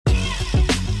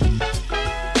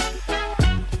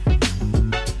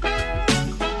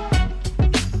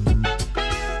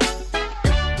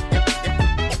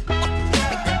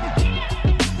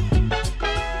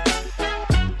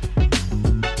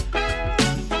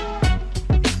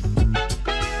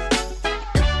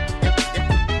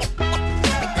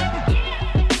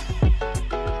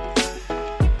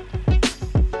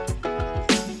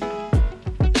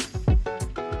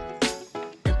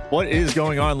What is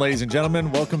going on, ladies and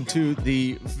gentlemen? Welcome to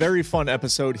the very fun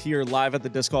episode here live at the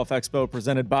Disc Golf Expo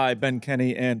presented by Ben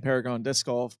Kenny and Paragon Disc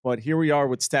Golf. But here we are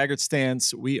with Staggered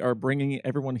Stance. We are bringing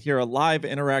everyone here a live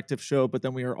interactive show, but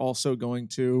then we are also going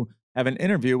to have an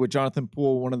interview with Jonathan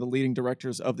Poole, one of the leading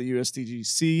directors of the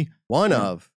USDGC.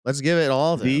 Let's give it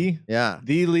all to him.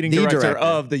 The leading director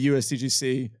of the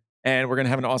USDGC. And we're going to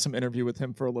have an awesome interview with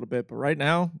him for a little bit. But right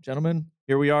now, gentlemen,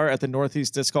 here we are at the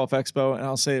Northeast Disc Golf Expo. And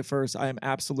I'll say it first, I am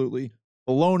absolutely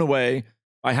blown away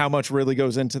by how much really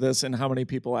goes into this and how many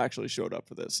people actually showed up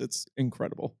for this. It's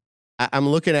incredible. I'm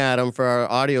looking at him for our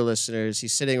audio listeners.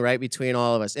 He's sitting right between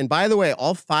all of us. And by the way,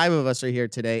 all 5 of us are here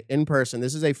today in person.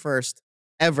 This is a first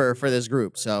ever for this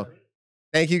group. So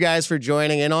thank you guys for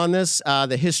joining in on this.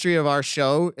 The history of our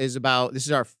show is this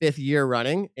is our 5th year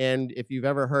running. And if you've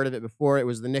ever heard of it before, it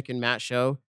was the Nick and Matt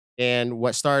show. And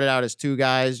what started out as 2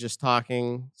 guys just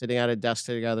talking, sitting at a desk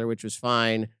together, which was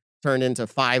fine, turned into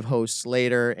 5 hosts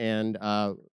later and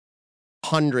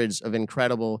hundreds of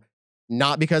incredible,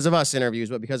 not because of us interviews,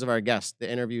 but because of our guests. The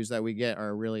interviews that we get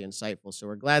are really insightful. So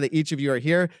we're glad that each of you are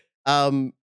here.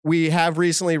 We have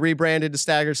recently rebranded to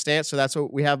Staggered Stance, so that's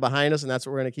what we have behind us, and that's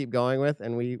what we're going to keep going with.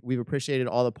 And we've appreciated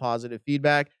all the positive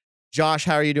feedback. Josh,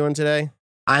 how are you doing today?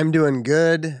 I'm doing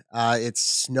good. It's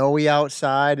snowy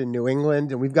outside in New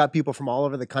England, and we've got people from all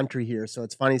over the country here, so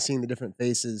it's funny seeing the different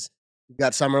faces. We've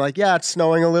got some are like, yeah, it's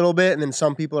snowing a little bit, and then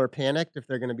some people are panicked if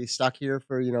they're going to be stuck here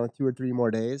for 2 or 3 more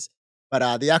days.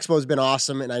 But the expo has been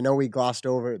awesome, and I know we glossed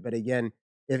over it, but again,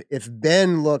 if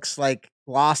Ben looks like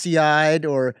glossy-eyed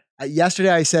or yesterday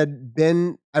I said,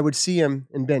 Ben, I would see him,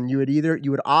 and Ben, you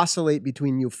would oscillate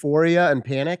between euphoria and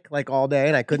panic like all day,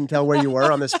 and I couldn't tell where you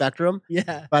were on the spectrum.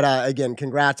 Yeah. But again,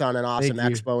 congrats on an awesome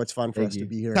expo. It's fun for us to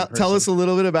be here. Tell us a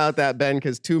little bit about that, Ben,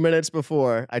 because 2 minutes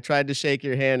before, I tried to shake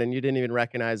your hand, and you didn't even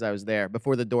recognize I was there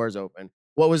before the doors opened.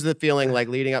 What was the feeling like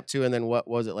leading up to, and then what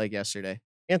was it like yesterday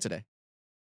and today?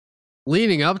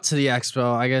 Leading up to the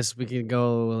expo, I guess we could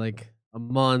go like a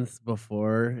month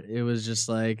before. It was just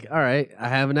like, all right, I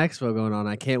have an expo going on.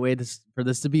 I can't wait for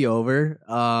this to be over.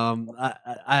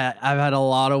 I've had a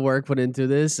lot of work put into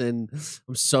this, and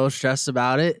I'm so stressed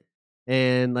about it.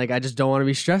 And like, I just don't want to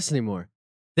be stressed anymore.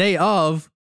 Day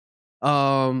of,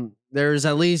 there's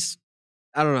at least,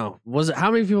 I don't know.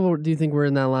 How many people do you think were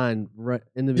in that line right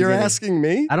in the beginning? You're asking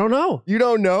me? I don't know. You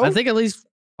don't know? I think at least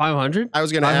 500. I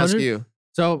was going to ask you.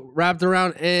 So wrapped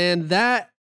around, and that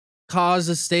caused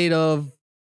a state of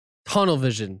tunnel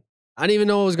vision. I didn't even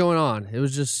know what was going on. It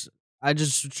was I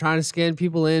just was trying to scan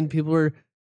people in. People were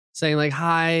saying like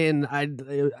hi, and I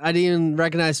didn't even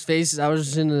recognize faces. I was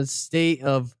just in a state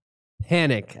of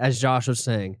panic, as Josh was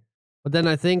saying. But then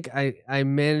I think I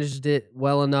managed it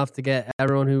well enough to get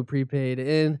everyone who prepaid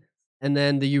in, and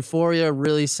then the euphoria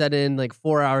really set in like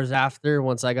 4 hours after,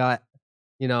 once I got,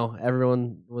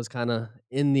 everyone was kind of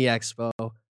in the expo.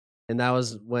 And that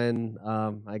was when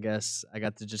I guess I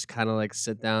got to just kind of like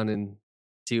sit down and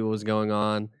see what was going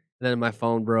on. And then my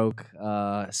phone broke,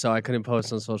 so I couldn't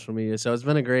post on social media. So it's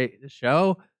been a great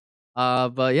show.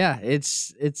 But yeah,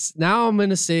 it's now I'm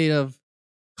in a state of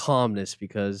calmness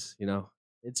because,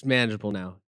 it's manageable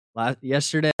now.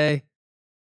 Yesterday,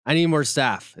 I need more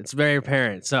staff. It's very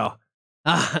apparent. So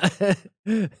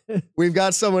we've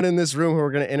got someone in this room who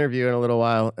we're going to interview in a little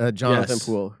while, Jonathan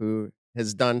Poole, who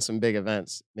has done some big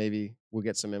events. Maybe we'll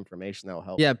get some information that will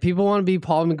help. Yeah, people want to be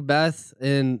Paul Macbeth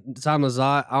and Tom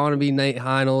Lazat. I want to be Nate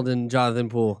Heinold and Jonathan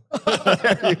Poole.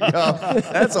 There you go.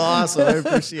 That's awesome. I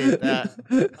appreciate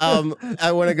that.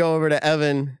 I want to go over to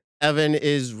Evan. Evan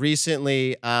is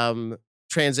recently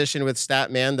transitioned with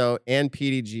Statmando and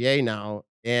PDGA now.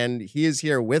 And he is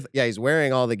here he's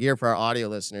wearing all the gear for our audio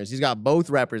listeners. He's got both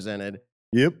represented.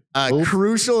 Yep.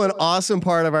 Crucial and awesome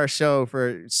part of our show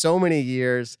for so many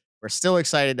years. We're still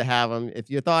excited to have him.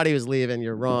 If you thought he was leaving,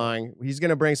 you're wrong. He's going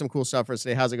to bring some cool stuff for us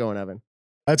today. How's it going, Evan?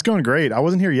 It's going great. I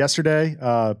wasn't here yesterday,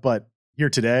 but here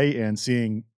today and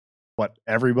seeing what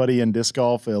everybody in disc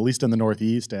golf, at least in the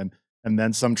Northeast, and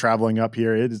then some traveling up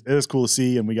here. It is cool to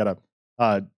see. And we got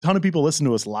a ton of people listen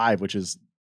to us live,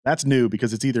 that's new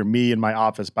because it's either me in my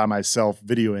office by myself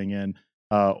videoing in,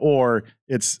 or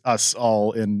it's us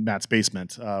all in Matt's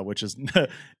basement, which is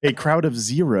a crowd of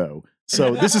 0.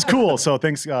 So this is cool. So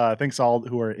thanks all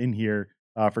who are in here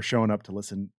for showing up to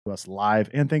listen to us live.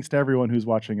 And thanks to everyone who's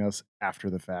watching us after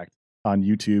the fact on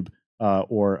YouTube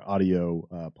or audio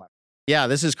platform. Yeah,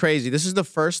 this is crazy. This is the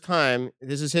first time,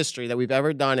 this is history, that we've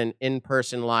ever done an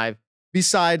in-person live.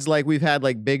 Besides, like, we've had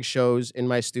like big shows in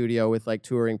my studio with like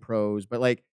touring pros, but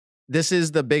like this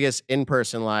is the biggest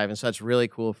in-person live. And so that's really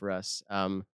cool for us.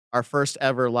 Our first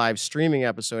ever live streaming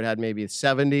episode had maybe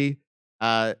 70,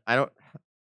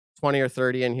 20 or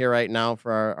 30 in here right now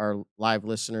for our live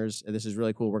listeners. This is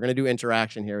really cool. We're going to do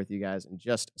interaction here with you guys in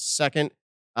just a second.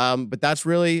 But that's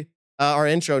really our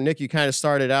intro. Nick, you kind of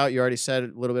started out. You already said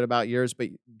a little bit about yours, but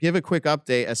give a quick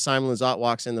update as Simon Lizotte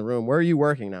walks in the room. Where are you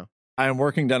working now? I am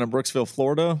working down in Brooksville,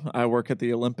 Florida. I work at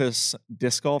the Olympus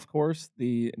disc golf course,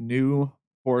 the new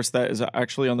course that is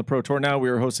actually on the Pro Tour now. We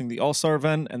are hosting the All-Star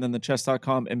event and then the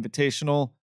Chess.com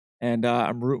Invitational, and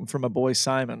I'm rooting for my boy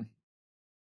Simon.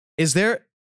 Is there,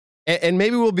 and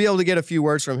maybe we'll be able to get a few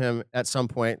words from him at some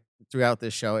point throughout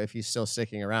this show if he's still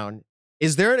sticking around.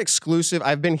 Is there an exclusive?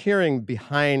 I've been hearing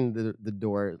behind the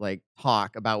door like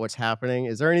talk about what's happening.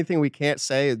 Is there anything we can't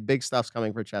say? Big stuff's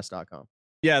coming for chess.com.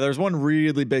 Yeah, there's one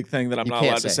really big thing that I'm not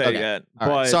allowed to say okay. yet. All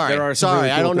right. But Sorry, there are some really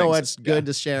cool I don't know things. what's good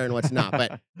to share and what's not,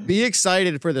 but be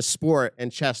excited for the sport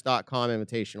and chess.com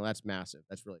invitational. That's massive.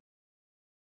 That's really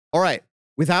cool. All right.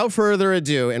 Without further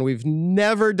ado, and we've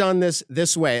never done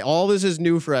this way. All this is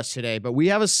new for us today, but we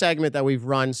have a segment that we've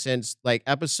run since like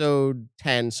episode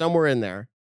 10, somewhere in there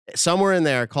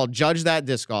called Judge That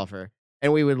Disc Golfer.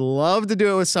 And we would love to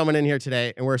do it with someone in here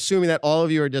today. And we're assuming that all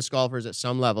of you are disc golfers at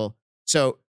some level.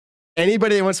 So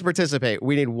anybody that wants to participate,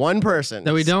 we need one person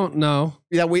that we don't know.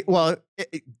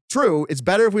 True. It's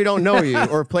better if we don't know you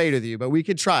or played with you, but we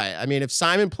could try. I mean, if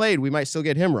Simon played, we might still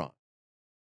get him wrong.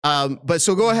 But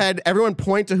so go ahead, everyone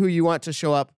point to who you want to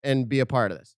show up and be a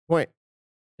part of this. Point.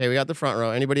 Okay, we got the front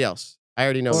row. Anybody else? I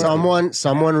already know.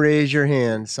 Someone raise your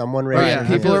hand. Someone raise your hand.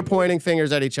 People are pointing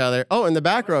fingers at each other. Oh, in the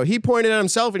back row, he pointed at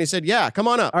himself and he said, yeah, come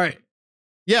on up. All right.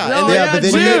 Yeah.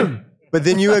 No, but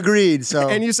then you agreed. So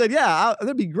and you said, yeah,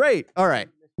 that'd be great. All right.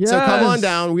 Yes. So come on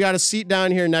down. We got a seat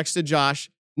down here next to Josh,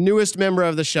 newest member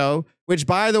of the show, which,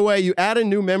 by the way, you add a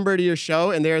new member to your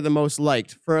show and they're the most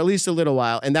liked for at least a little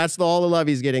while. And that's all the love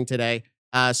he's getting today.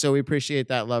 So we appreciate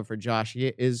that love for Josh. He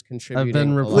is contributing. I've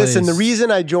been replaced. Listen, the reason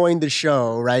I joined the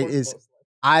show, right, is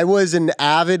I was an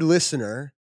avid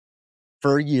listener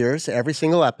for years, every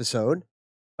single episode,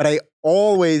 but I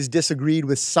always disagreed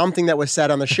with something that was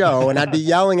said on the show. And I'd be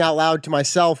yelling out loud to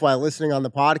myself while listening on the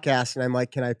podcast. And I'm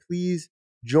like, can I please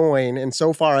join? And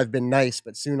so far I've been nice,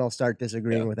 but soon I'll start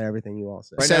disagreeing with everything you all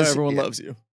say. Right now, everyone loves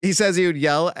you. He says he would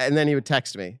yell and then he would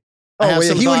text me.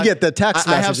 He would get the text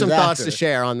messages I have some thoughts after. to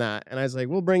share on that. And I was like,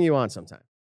 we'll bring you on sometime.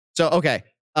 So, okay.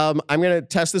 I'm going to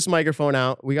test this microphone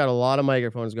out. We got a lot of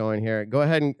microphones going here. Go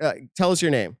ahead and tell us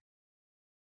your name.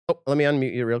 Oh, let me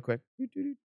unmute you real quick.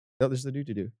 No, this is the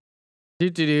do-do-do.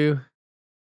 Do.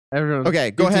 Everyone.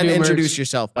 Okay, go ahead and introduce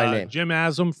yourself by name. Jim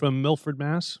Asum from Milford,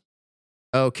 Mass.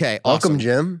 Okay, Welcome, awesome.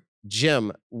 Jim.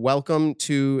 Jim, welcome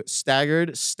to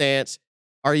Staggered Stance.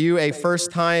 Are you a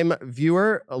first-time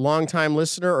viewer, a long-time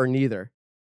listener, or neither?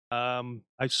 I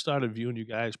started viewing you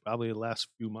guys probably the last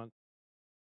few months.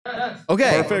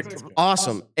 Okay, Perfect.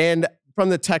 Awesome. And from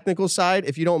the technical side,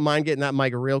 if you don't mind getting that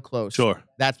mic real close. Sure.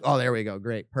 There we go.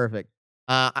 Great. Perfect.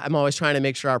 I'm always trying to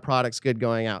make sure our product's good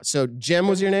going out. So Jim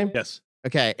was your name? Yes.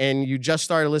 Okay. And you just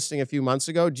started listening a few months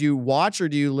ago. Do you watch or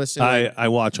do you listen? I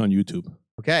watch on YouTube.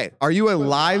 Okay. Are you a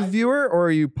live viewer or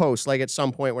are you post like at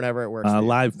some point whenever it works? for you?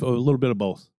 Live, a little bit of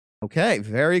both. Okay.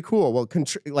 Very cool. Well,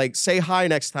 say hi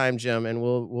next time, Jim, and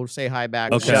we'll say hi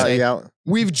back. Okay. We'll say, Yeah.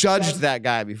 We've judged that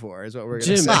guy before, is what we're going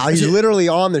to Jim, say. He's literally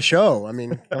on the show. I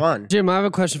mean, come on. Jim, I have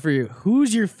a question for you.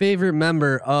 Who's your favorite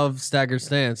member of Staggered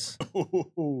Stance?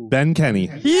 Ben Kenny.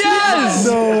 Yes!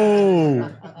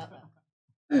 No.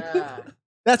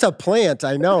 That's a plant.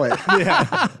 I know it.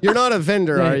 Yeah. You're not a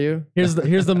vendor, are you? Here's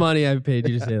the money I paid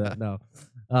you to say that. No.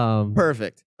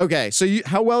 Perfect. Okay. So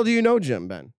how well do you know Jim,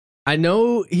 Ben? I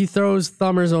know he throws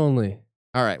thumbers only.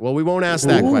 All right. Well, we won't ask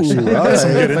that question. all right.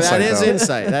 Some good But that insight, is though.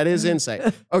 insight. That is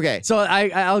insight. Okay. So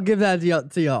I'll give that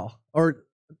to y'all. Or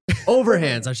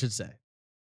overhands, I should say.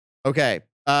 Okay.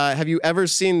 Have you ever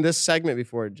seen this segment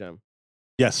before, Jim?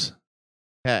 Yes.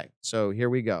 Okay. So here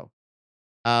we go.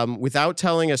 Without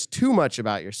telling us too much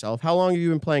about yourself, how long have you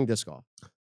been playing disc golf?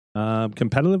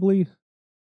 Competitively,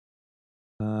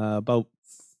 about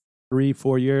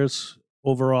 3-4 years.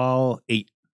 Overall,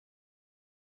 8.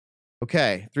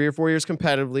 Okay. 3 or 4 years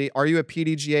competitively. Are you a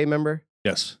PDGA member?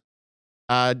 Yes.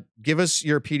 Give us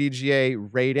your PDGA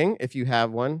rating if you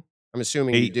have one. I'm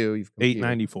assuming you do. You've competed.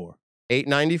 894.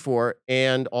 894.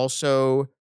 And also,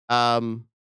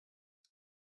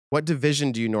 what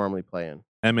division do you normally play in?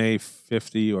 MA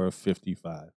 50 or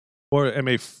 55. Or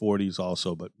MA 40s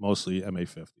also, but mostly MA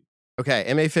 50.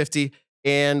 Okay, MA 50.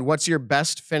 And what's your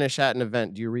best finish at an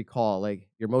event? Do you recall, like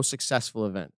your most successful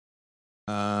event?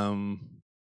 I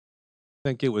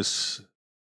think it was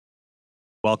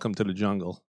Welcome to the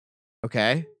Jungle.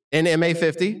 Okay. In MA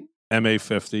 50? MA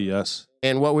 50, yes.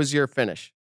 And what was your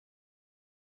finish?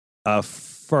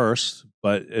 First,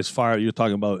 but you're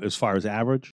talking about as far as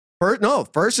average.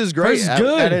 First is great. First is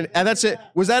good. And that's it.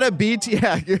 Was that a B tier?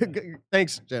 Yeah.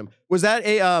 Thanks, Jim. Was that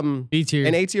a B tier.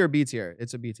 an A tier or B tier?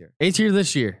 It's a B tier. A tier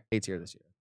this year. A tier this year.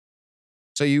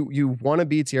 So you won a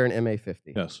B tier in MA50.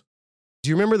 Yes. Do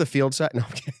you remember the field set? No,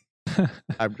 I'm kidding.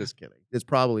 I'm just kidding. It's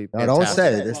probably No, don't fantastic.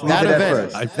 say this. That Leave it at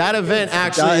event. first. That event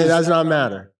actually. It does not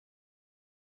matter.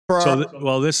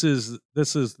 This is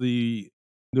the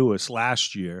newest.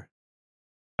 Last year,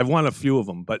 I've won a few of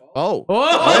them, but Oh.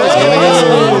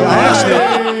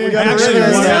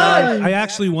 I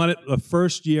actually won it the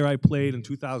first year I played in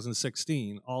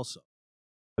 2016 also.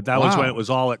 But that was when it was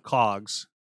all at Cogs.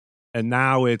 And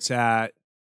now it's at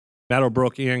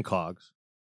Meadowbrook and Cogs.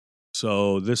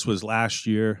 So this was last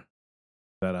year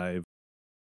that I've...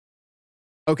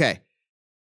 Okay.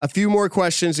 A few more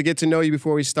questions to get to know you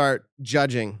before we start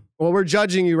judging. Well, we're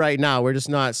judging you right now. We're just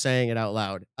not saying it out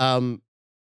loud.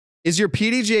 Is your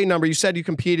PDGA number, you said you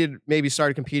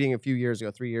started competing a few years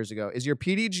ago, 3 years ago. Is your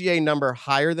PDGA number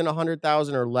higher than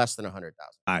 100,000 or less than 100,000?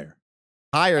 Higher.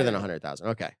 Higher than 100,000.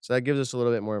 Okay. So that gives us a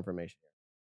little bit more information.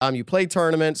 You play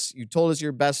tournaments. You told us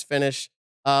your best finish.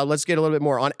 Let's get a little bit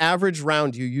more. On average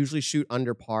round, do you usually shoot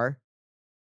under par?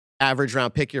 Average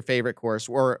round, pick your favorite course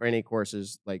or any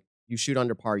courses. Like you shoot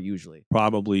under par usually.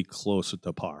 Probably closer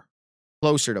to par.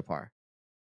 Closer to par.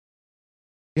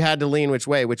 You had to lean which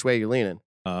way? Which way are you leaning?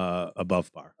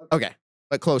 Above par. Okay.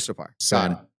 But close to par.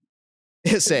 Same. Got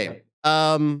it. Same.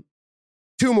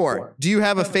 Two more. Do you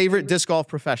have a favorite disc golf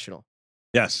professional?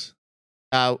 Yes.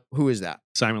 Who is that?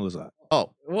 Simon Lazat.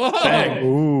 Oh, Bang.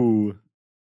 Ooh.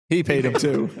 He paid him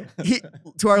too.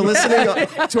 to our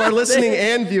listening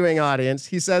and viewing audience,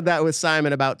 he said that with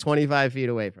Simon about 25 feet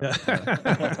away from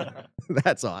him.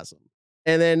 That's awesome.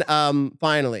 And then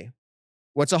finally,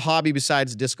 what's a hobby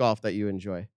besides disc golf that you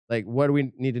enjoy? Like, what do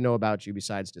we need to know about you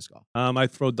besides disc golf? I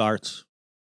throw darts.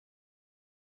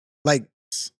 Like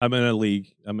I'm in a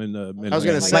league. I'm in the. I was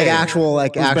gonna say actual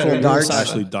darts.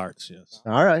 Actually, darts. Yes.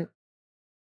 All right.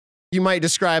 You might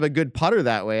describe a good putter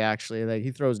that way. Actually, like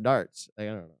he throws darts. Like,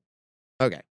 I don't know.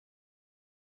 Okay.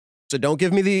 So don't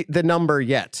give me the number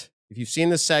yet. If you've seen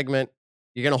this segment,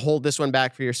 you're gonna hold this one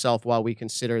back for yourself while we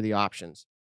consider the options.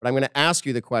 But I'm gonna ask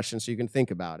you the question so you can think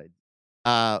about it.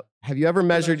 Have you ever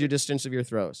measured your distance of your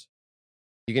throws?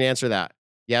 You can answer that.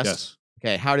 Yes? Yes.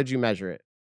 Okay. How did you measure it?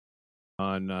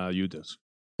 On UDisc.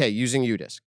 Okay, using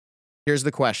UDisc. Here's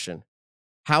the question.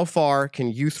 How far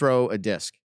can you throw a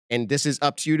disc? And this is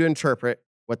up to you to interpret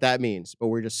what that means. But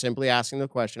we're just simply asking the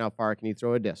question, how far can you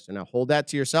throw a disc? So now hold that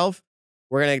to yourself.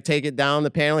 We're going to take it down the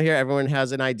panel here. Everyone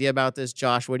has an idea about this.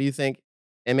 Josh, what do you think?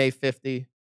 MA50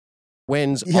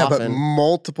 wins Yeah, often. but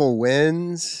multiple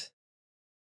wins.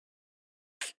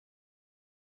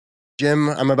 Jim,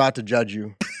 I'm about to judge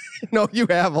you. No, you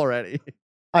have already.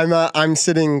 I'm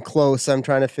sitting close. I'm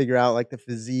trying to figure out like the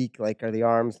physique. Like, are the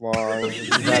arms long? Does he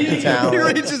have the He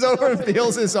talent? reaches over and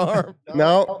feels his arm.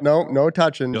 No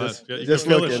touching. Go Just, ahead. just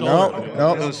Feel his looking. shoulder.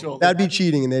 No. That'd be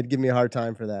cheating, and they'd give me a hard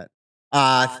time for that.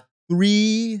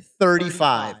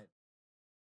 335.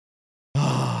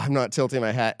 I'm not tilting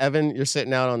my hat. Evan, you're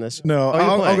sitting out on this. No, Oh, you're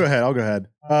I'll playing. go ahead. I'll go ahead.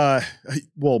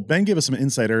 Well, Ben gave us some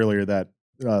insight earlier that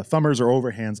thumbers are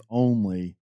overhands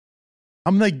only.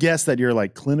 I'm going to guess that you're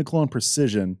like clinical and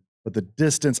precision, but the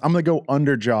distance, I'm going to go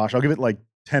under Josh. I'll give it like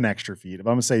 10 extra feet. If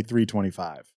I'm going to say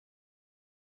 325.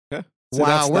 Okay. So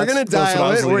Wow, we're going to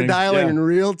dial it. We're dialing in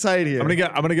real tight here. I'm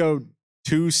gonna go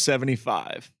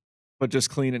 275, but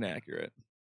just clean and accurate.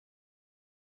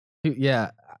 Yeah.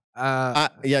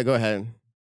 Yeah, go ahead.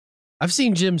 I've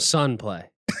seen Jim's son play.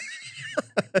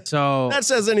 So That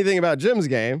says anything about Jim's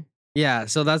game. yeah,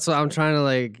 so that's what I'm trying to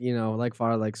like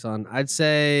father, like son. I'd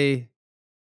say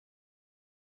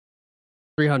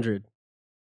 300.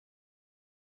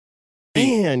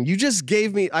 Man, you just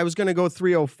gave me. I was going to go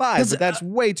 305, but that's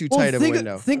way too tight of a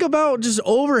window. Think about just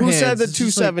overhands. Who said the It's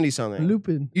just like 270 something?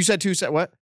 looping. You said 270.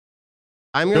 What?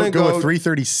 I'm going to Go go. with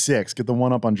 336. Get the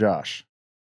one up on Josh.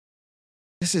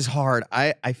 This is hard.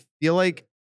 I feel like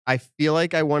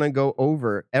I want to go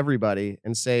over everybody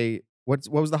and say what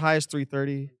was the highest?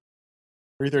 330.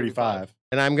 335.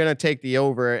 And I'm going to take the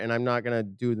over, and I'm not going to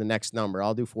do the next number.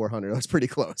 I'll do 400. That's pretty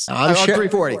close. I'm sure-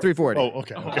 340. 340. Oh,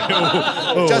 okay.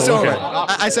 Oh, Just okay. over.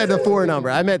 I said the 4 number.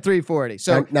 I meant 340.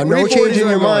 So Now no 340 change is in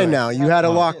where your I'm going. mind now. You had it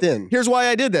locked in. Here's why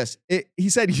I did this. He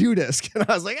said UDisc, and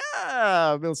I was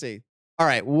like, we'll see. All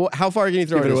right, how far can you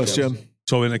throw Give it a to us, disc? Jim.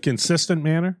 So in a consistent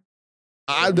manner.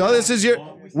 No, this is your.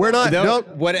 We're not. Nope.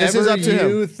 Whatever this is up to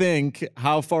you him. think,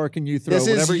 how far can you throw? This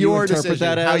is Whatever your you interpret decision,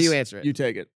 that as, how you answer it. You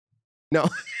take it. No,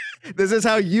 This is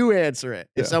how you answer it.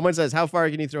 If Yeah. someone says, "How far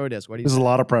can you throw a disc?" What do you This is say? a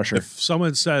lot of pressure. If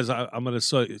someone says I'm going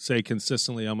to say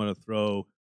consistently, I'm going to throw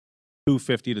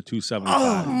 250 to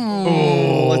 275.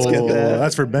 Oh, let's get that.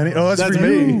 That's for Benny. Oh, that's That's for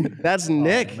me. you. That's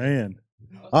Nick. Man.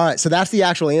 All right, so that's the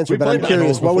actual answer, We but I'm played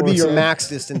curious, nine what would be holes your before, max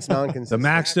distance The non-consistent?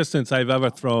 max distance I've ever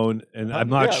thrown, and I'm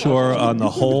not Yeah, sure on the I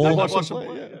hole. watched him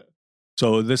play, yeah.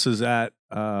 So this is at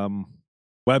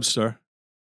Webster,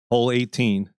 hole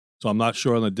 18. So I'm not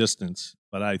sure on the distance,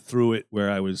 but I threw it where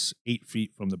I was 8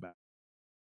 feet from the back.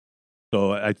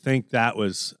 So I think that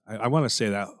was, I want to say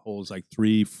that hole is like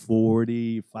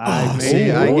 345 maybe.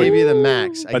 See, I gave you the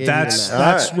max. But that's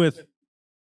max.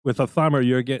 with a thumber,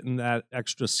 you're getting that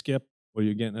extra skip, or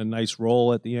you're getting a nice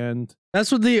roll at the end.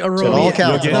 That's what the it all Arobi,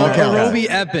 counts, it the all counts. Arobi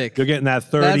Epic. You're getting that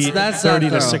 30, That's 30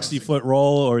 that to throw. 60 foot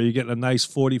roll, or you're getting a nice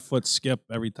 40-foot skip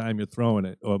every time you're throwing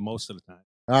it, or most of the time.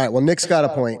 All right, well, Nick's got a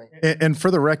point. And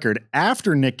for the record,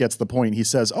 after Nick gets the point, he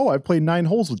says, "Oh, I've played 9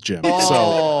 holes with Jim." So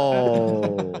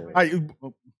Oh. I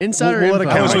Insider We'll let it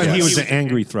info. That was I when he guess. was an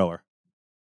angry thrower.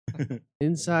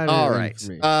 Insider All right.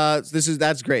 information.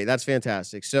 That's great. That's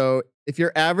fantastic. So if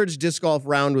your average disc golf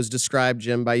round was described,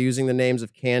 Jim, by using the names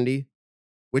of candy,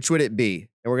 which would it be?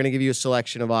 And we're going to give you a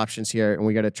selection of options here, and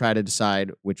we got to try to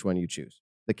decide which one you choose.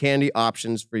 The candy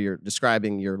options for your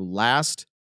describing your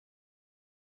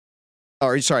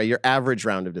your average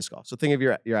round of disc golf. So think of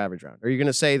your average round. Are you going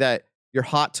to say that your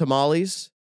hot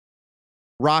tamales,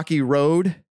 Rocky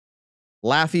Road,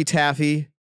 Laffy Taffy,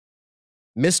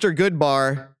 Mr.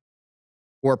 Goodbar,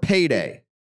 or Payday?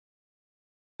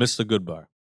 Mr. Goodbar.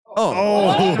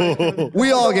 Oh,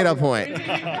 we all get a point. We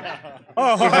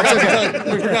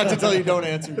forgot to tell you don't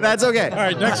answer. That's okay. All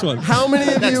right, next one. How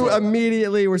many of you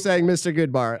immediately were saying Mr.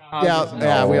 Goodbar?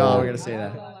 Yeah, we all were going to say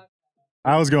that.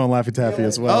 I was going Laffy Taffy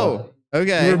as well. Oh,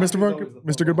 okay. You were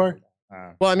Mr. Goodbar?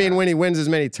 Well, I mean, when he wins as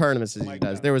many tournaments as he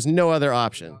does, there was no other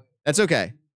option. That's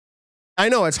okay. I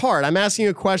know it's hard. I'm asking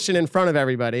you a question in front of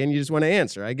everybody, and you just want to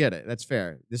answer. I get it. That's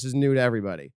fair. This is new to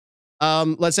everybody.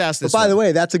 Let's ask But this. by the one.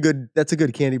 way, that's a good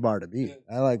candy bar to beat.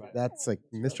 That's like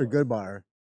Mr. Good Bar.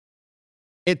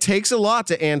 It takes a lot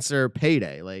to answer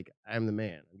Payday. Like, I'm the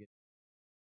man.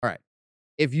 All right.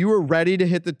 If you were ready to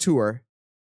hit the tour,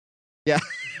 yeah.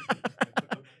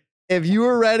 If you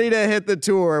were ready to hit the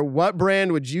tour, what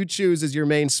brand would you choose as your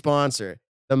main sponsor?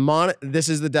 This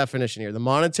is the definition here. The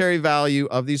monetary value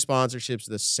of these sponsorships is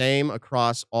the same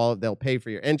across all. They'll pay for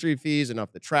your entry fees,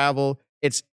 enough to travel.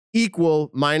 It's equal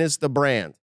minus the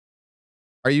brand.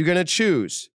 Are you going to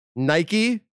choose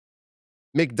Nike,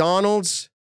 McDonald's,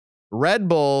 Red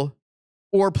Bull,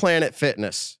 or Planet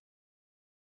Fitness?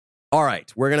 All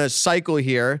right, we're going to cycle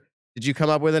here. Did you come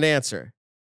up with an answer?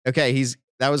 Okay,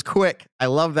 that was quick. I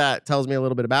love that. Tells me a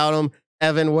little bit about him.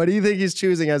 Evan, what do you think he's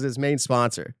choosing as his main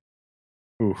sponsor?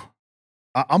 Ooh.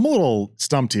 I'm a little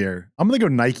stumped here. I'm going to go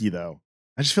Nike, though.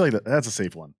 I just feel like that's a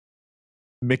safe one.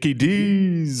 Mickey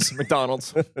D's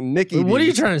McDonald's. Who Nikki. What are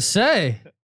you D. trying to say?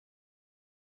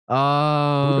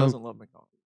 doesn't love McDonald's?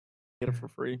 Get it for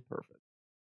free. Perfect.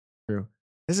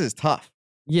 This is tough.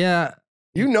 Yeah,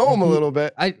 You know him a little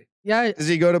bit. yeah. Does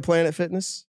he go to Planet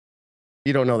Fitness?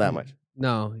 You don't know that much.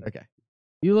 No, Okay.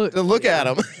 you look. So look at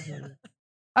him.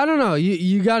 I don't know.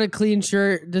 You got a clean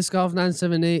shirt. Disc Golf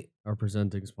 978, our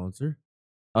presenting sponsor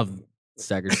of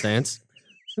Staggered Stance.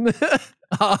 Nike.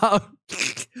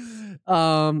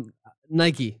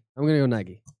 I'm gonna go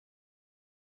Nike.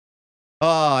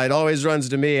 Oh, it always runs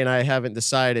to me, and I haven't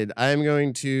decided. I'm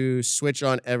going to switch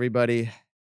on everybody.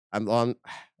 I'm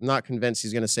not convinced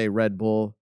he's going to say Red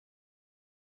Bull.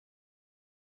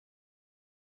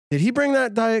 Did he bring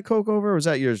that Diet Coke over, or was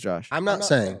that yours, Josh? I'm not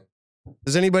saying.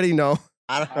 Does anybody know?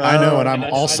 I know, and I'm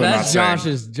also not That's saying.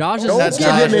 Josh's. Josh's. Don't That's give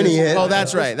him Josh's. any hint. Oh,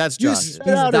 that's right. That's You Josh's. spit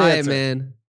He's out a an diet answer.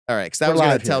 man. All right, because that We're was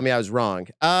going live to tell here. me I was wrong.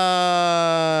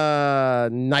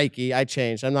 Nike. I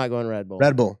changed. I'm not going Red Bull.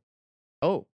 Red Bull.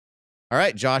 Oh. All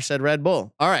right. Josh said Red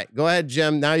Bull. All right. Go ahead,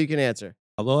 Jim. Now you can answer.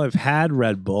 Although I've had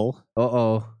Red Bull,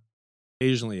 Uh-oh.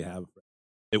 occasionally have,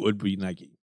 it would be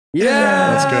Nike,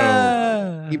 Yeah. Let's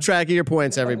go. Keep track of your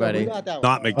points, everybody.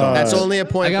 not McDonald's. That's only a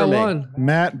point I got for me. one.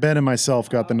 Matt, Ben, and myself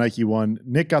got the Nike one.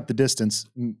 Nick got the distance,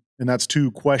 and that's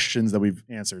 2 questions that we've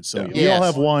answered. So we Yes. all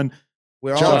have one.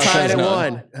 We're all Josh tied has at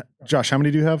none. one. Josh, how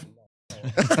many do you have?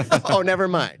 Oh, never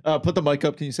mind. Put the mic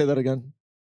up. Can you say that again?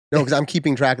 No, because I'm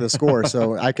keeping track of the score,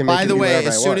 so I can. By make the it do way, whatever I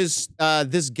as soon want. as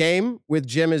this game with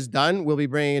Jim is done, we'll be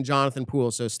bringing in Jonathan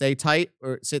Poole. So stay tight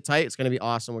or sit tight. It's going to be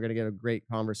awesome. We're going to get a great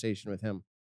conversation with him.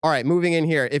 All right, moving in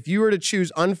here. If you were to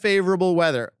choose unfavorable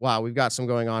weather, wow, we've got some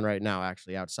going on right now,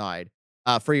 actually, outside,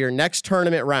 for your next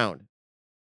tournament round.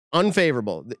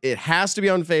 Unfavorable. It has to be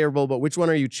unfavorable, but which one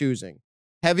are you choosing?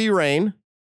 Heavy rain,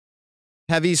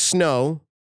 heavy snow,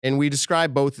 and we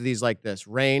describe both of these like this.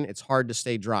 Rain, it's hard to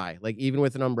stay dry. Like even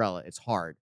with an umbrella, it's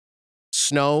hard.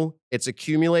 Snow, it's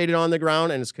accumulated on the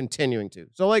ground and it's continuing to.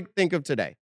 So like think of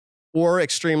today. Or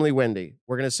extremely windy.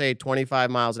 We're going to say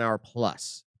 25 miles an hour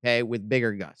plus, okay, with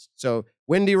bigger gusts. So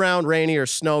windy round, rainy, or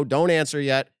snow, don't answer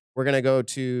yet. We're going to go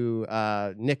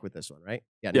to Nick with this one, right?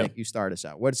 Yeah, Nick, you start us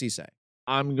out. What does he say?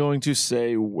 I'm going to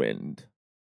say wind.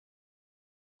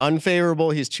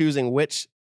 Unfavorable. He's choosing which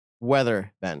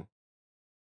weather, Ben?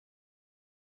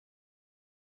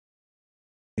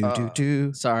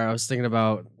 Sorry, I was thinking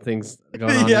about things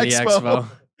going on The in the Expo.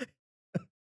 Expo.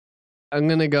 I'm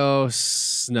gonna go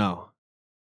snow.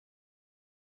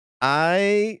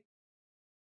 I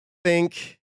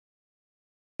think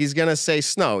he's going to say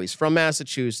snow. He's from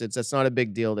Massachusetts. That's not a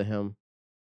big deal to him.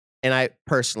 And I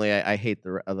personally, I hate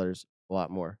the others a lot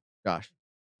more. Josh.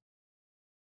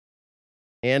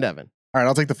 And Evan. All right,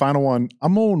 I'll take the final one.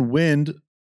 I'm on wind.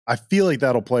 I feel like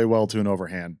that'll play well to an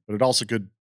overhand, but it also could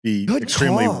be Good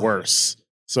extremely call. worse.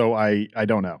 So I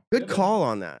don't know. Good call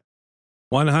on that.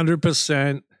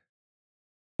 100%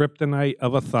 kryptonite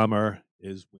of a thumber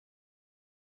is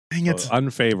Dang it.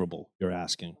 unfavorable, you're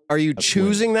asking. Are you That's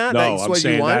choosing that? No, That's I'm what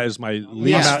saying you want? that is my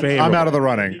least favorite. I'm out of the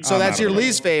running. So I'm that's out your of the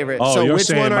least favorite. Oh, so you're which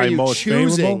saying one are my you most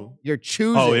choosing? favorable? You're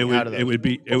choosing Oh, out of those.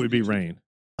 it would be rain.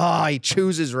 Oh, he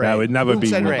chooses rain. That would never Who be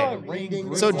said wind.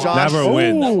 rain. So Josh. Never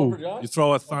win. Ooh. You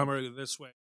throw a thumber this way.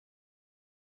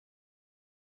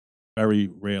 Very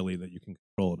rarely that you can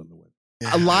control it in the wind.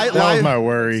 A live, That was my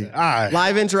worry.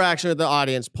 live interaction with the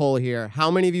audience poll here. How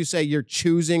many of you say you're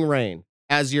choosing rain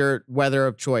as your weather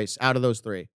of choice out of those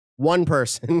three? One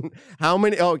person. How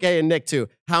many? Okay, and Nick too.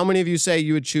 How many of you say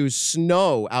you would choose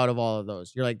snow out of all of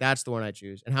those? You're like, that's the one I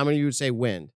choose. And how many of you would say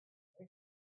wind?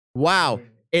 Wow.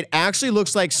 It actually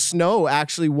looks like snow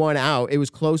actually won out. It was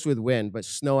close with wind, but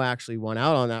snow actually won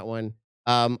out on that one.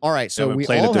 All right, so Evan we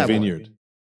played all at the have one. Vineyard.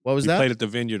 What was We that? played at the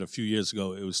Vineyard a few years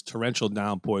ago. It was torrential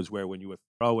downpours where when you were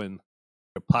throwing,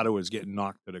 your putter was getting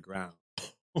knocked to the ground.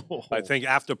 I think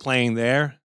after playing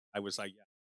there, I was like,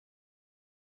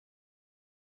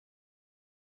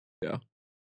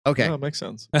 Okay. Yeah, makes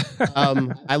sense.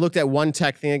 I looked at one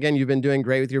tech thing again. You've been doing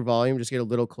great with your volume. Just get a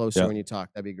little closer Yeah. when you talk.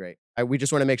 That'd be great. We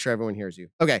just want to make sure everyone hears you.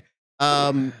 Okay.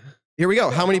 Here we go.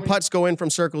 How many putts go in from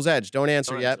Circle's Edge? Don't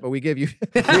answer yet, but we give you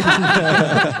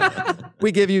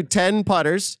we give you 10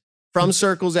 putters from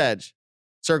Circle's Edge.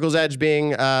 Circle's Edge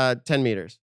being 10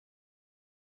 meters.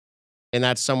 And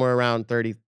that's somewhere around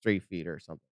 33 feet or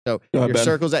something. So Go ahead, your Ben.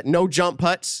 Circle's Edge, no jump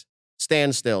putts,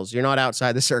 standstills. You're not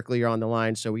outside the circle, you're on the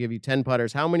line. So we give you 10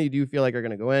 putters. How many do you feel like are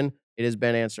going to go in? It is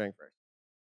Ben answering first.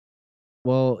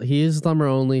 Well, he is thumber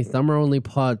only. Thumber only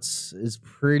putts is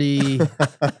pretty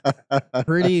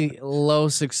low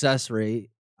success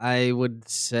rate. I would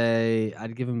say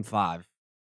I'd give him 5.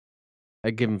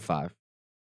 I'd give him 5.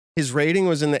 His rating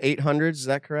was in the 800s. Is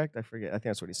that correct? I forget. I think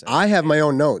that's what he said. I have my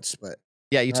own notes, but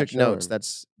Yeah, you not took showing. notes.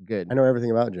 That's good. I know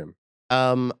everything about Jim.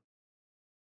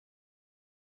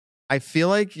 I feel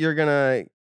like you're gonna.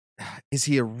 Is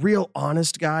he a real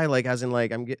honest guy? Like, as in,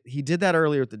 like, he did that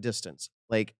earlier with the distance.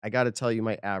 Like, I got to tell you,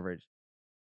 my average.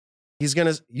 He's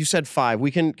gonna. You said 5.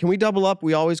 We can we double up?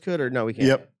 We always could, or no? We can't.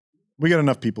 Yep. We got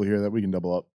enough people here that we can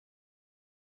double up.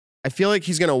 I feel like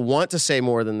he's gonna want to say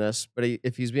more than this, but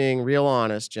if he's being real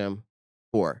honest, Jim,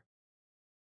 4.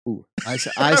 Ooh, I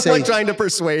I'm say like trying to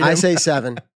persuade him. I say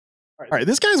 7. All right,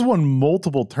 this guy's won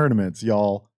multiple tournaments,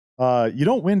 y'all. You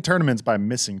don't win tournaments by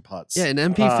missing putts. Yeah, an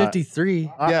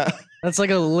MP53. yeah. That's like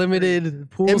a limited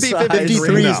pool MP53 size.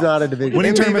 53 is No. not a division.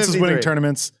 Winning MP53. tournaments is winning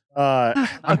tournaments.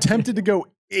 I'm tempted to go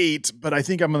 8, but I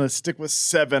think I'm going to stick with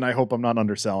 7. I hope I'm not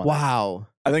underselling. Wow.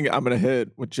 I think I'm going to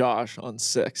hit with Josh on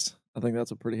 6. I think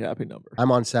that's a pretty happy number.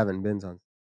 I'm on 7. Ben's on.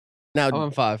 Now, I'm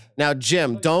on 5. Now,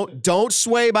 Jim, don't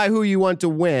sway by who you want to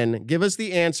win. Give us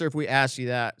the answer if we ask you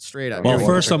that straight up. well, Yeah,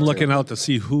 first well, I'm looking out to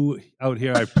see who out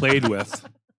here I've played with.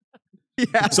 He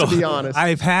has to be honest.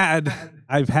 I've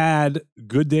had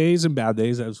good days and bad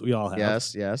days, as we all have.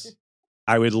 Yes.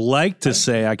 I would like to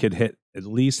say I could hit at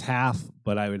least half,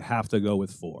 but I would have to go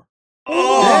with 4.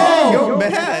 Dang, go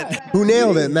Matt. Who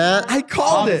nailed it, Matt? I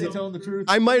called it. telling the truth?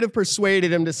 I might have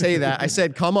persuaded him to say that. I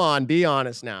said, come on, be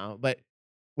honest now. But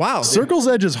wow. Circle's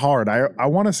Edge is hard. I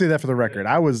want to say that for the record.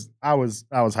 I was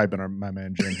hyping my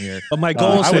man Jim here. But my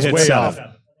goal is I to was hit way 7.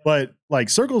 off. But like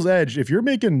Circle's Edge, if you're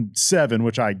making 7,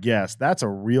 which I guess, that's a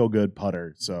real good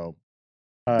putter. So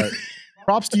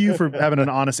props to you for having an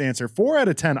honest answer. 4 out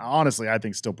of 10, honestly, I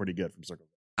think still pretty good from Circle.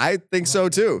 I think so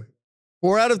too.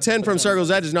 4 out of 10 from Circle's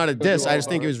Edge is not a diss. I just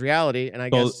think it was reality. And I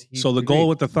guess So the goal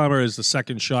with the thumber is the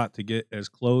second shot to get as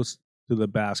close to the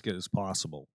basket as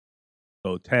possible.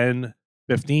 So 10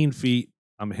 15 feet,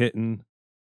 I'm hitting,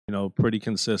 pretty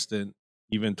consistent,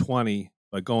 even 20.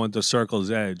 But going to circle's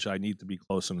edge, I need to be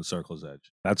closer to circle's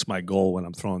edge. That's my goal when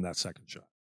I'm throwing that second shot.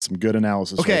 Some good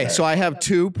analysis. Okay, right so I have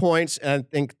 2 points, and I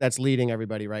think that's leading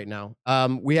everybody right now.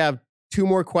 We have 2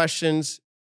 more questions,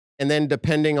 and then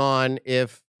depending on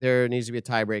if there needs to be a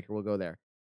tiebreaker, we'll go there.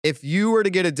 If you were to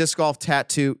get a disc golf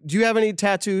tattoo, do you have any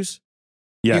tattoos?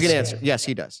 Yes. You can answer. Yes,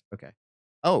 he does. Okay.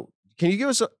 Oh, can you give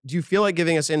us? Do you feel like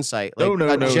giving us insight? Like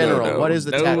No, general. no. What is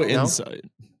the no tattoo? insight?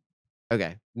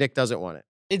 Okay. Nick doesn't want it.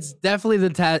 It's definitely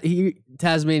the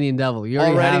Tasmanian Devil. You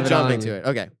already have it jumping on to him. it.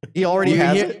 Okay. He already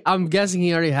has it. I'm guessing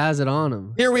he already has it on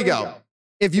him. Here we go.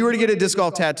 If you were to get a disc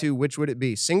golf tattoo, which would it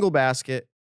be? Single basket,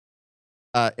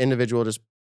 individual, just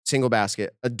single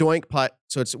basket. A doink putt,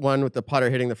 so it's one with the putter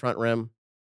hitting the front rim.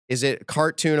 Is it a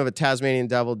cartoon of a Tasmanian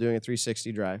Devil doing a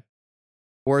 360 drive?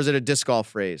 Or is it a disc golf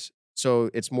phrase? So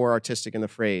it's more artistic in the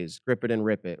phrase, grip it and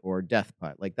rip it, or death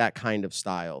putt, like that kind of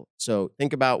style. So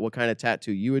think about what kind of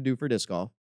tattoo you would do for disc golf.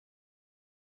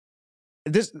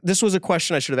 This was a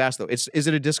question I should have asked, though. Is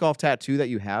it a disc golf tattoo that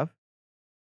you have?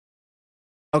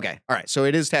 Okay, all right. So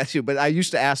it is tattoo, but I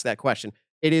used to ask that question.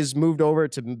 It is moved over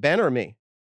to Ben or me?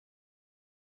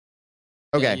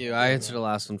 Okay. Yeah, I answered the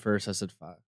last one first. I said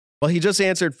 5. Well, he just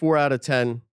answered 4 out of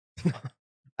 10.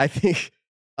 I think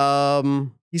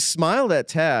he smiled at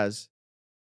Taz.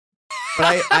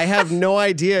 But I have no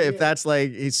idea if that's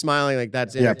like he's smiling like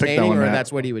that's Yeah, pick that entertaining one, or Matt.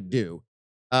 that's what he would do.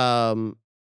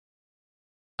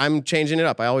 I'm changing it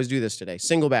up. I always do this today.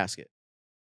 Single basket.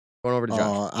 Going over to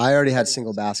Josh. I already had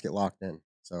single basket locked in,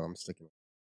 so I'm sticking.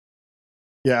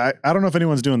 Yeah, I don't know if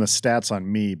anyone's doing the stats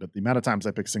on me, but the amount of times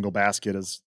I pick single basket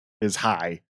is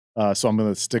high. So I'm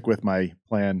going to stick with my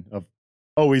plan of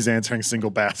always answering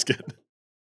single basket.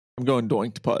 I'm going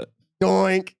doink putt.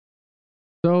 Doink.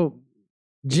 So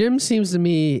Jim seems to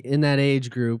me in that age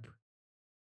group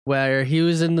where he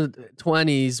was in the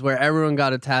 20s where everyone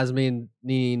got a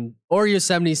Tasmanian or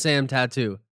Yosemite Sam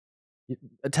tattoo.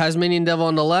 A Tasmanian Devil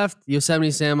on the left,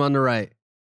 Yosemite Sam on the right.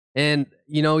 And,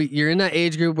 you're in that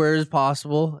age group where it's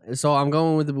possible. So I'm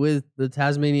going with the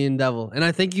Tasmanian Devil. And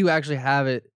I think you actually have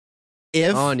it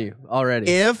on you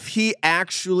already. If he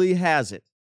actually has it,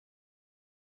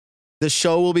 the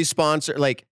show will be sponsored.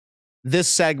 Like, this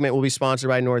segment will be sponsored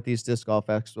by Northeast Disc Golf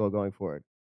Expo going forward.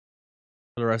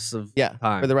 For the rest of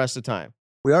For the rest of time.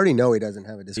 We already know he doesn't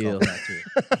have a disc golf Deal.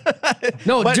 tattoo.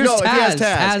 No, But just if he has Taz.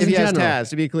 Taz, Taz if in he has general. Taz,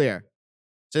 to be clear.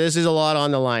 So this is a lot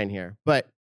on the line here. But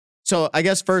so I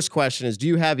guess first question is, do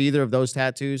you have either of those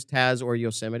tattoos, Taz or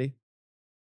Yosemite?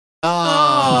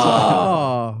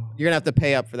 Oh. You're going to have to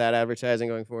pay up for that advertising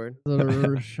going forward.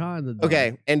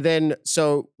 Okay, and then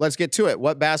so let's get to it.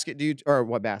 What basket do you, or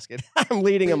what basket? I'm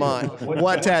leading him on.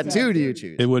 What tattoo do you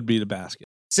choose? It would be the basket.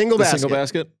 Single The basket. single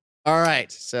basket. All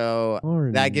right, so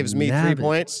that gives me 3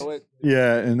 points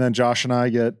Yeah, and then Josh and I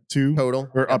get 2 total.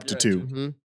 or up to 2.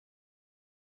 Mhm.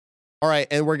 All right,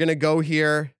 and we're gonna go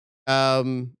here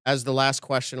as the last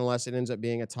question, unless it ends up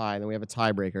being a tie. Then we have a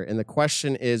tiebreaker, and the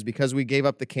question is, because we gave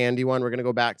up the candy one, we're gonna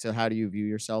go back to how do you view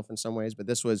yourself in some ways. But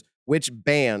this was, which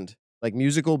band, like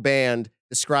musical band,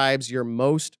 describes your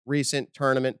most recent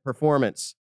tournament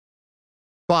performance?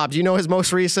 Bob, do you know his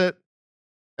most recent?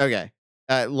 Okay,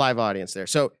 live audience there.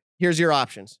 So here's your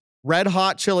options: Red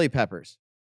Hot Chili Peppers,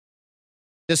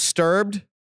 Disturbed,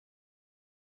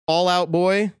 Fall Out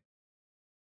Boy,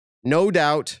 No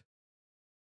Doubt,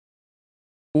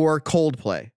 or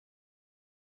Coldplay.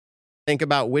 Think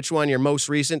about which one your most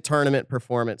recent tournament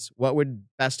performance. What would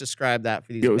best describe that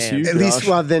for these Go bands? At least,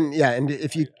 well, then, yeah. And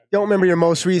if you don't remember your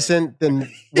most recent,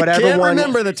 then whatever Can't one.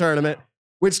 remember the tournament,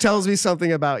 which tells me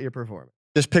something about your performance.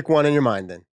 Just pick one in your mind,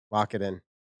 then lock it in.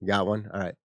 You got one. All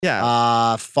right.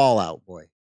 Yeah, Fallout Boy.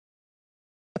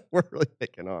 we're really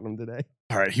picking on him today.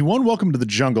 All right, he won Welcome to the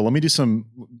Jungle. Let me do some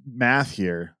math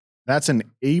here. That's in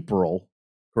April,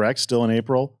 correct? Still in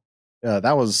April.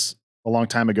 That was a long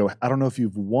time ago. I don't know if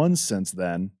you've won since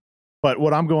then, but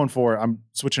what I'm going for, I'm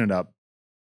switching it up.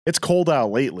 It's cold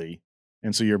out lately,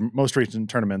 and so your most recent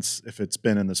tournaments, if it's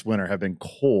been in this winter, have been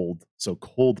cold. So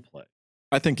Coldplay.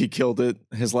 I think he killed it.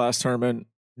 His last tournament,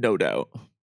 no doubt.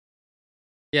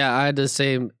 Yeah, I had the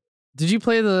same. Did you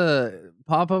play the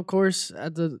pop-up course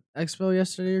at the expo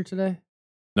yesterday or today?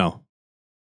 No.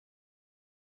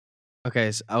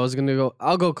 Okay, so I was gonna go.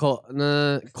 I'll go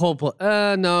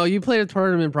Coldplay. No, you played a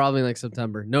tournament probably in like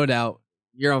September. No doubt,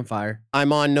 you're on fire.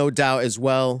 I'm on No Doubt as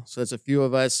well. So that's a few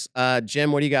of us.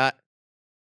 Jim, what do you got?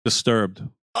 Disturbed.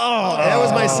 Oh, that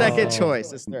was my second choice.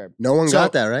 Disturbed. No one So-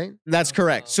 got that, right? That's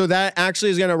correct. So that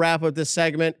actually is going to wrap up this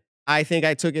segment. I think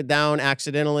I took it down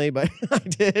accidentally, but I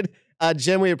did.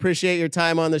 Jim, we appreciate your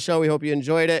time on the show. We hope you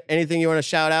enjoyed it. Anything you want to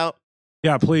shout out?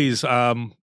 Yeah, please.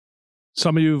 Some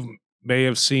of you may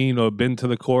have seen or been to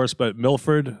the course, but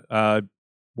Milford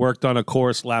worked on a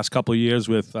course last couple of years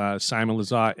with Simon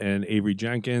Lazat and Avery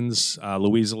Jenkins,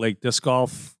 Louisa Lake Disc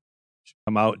Golf.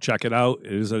 Come out, check it out.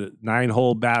 It is a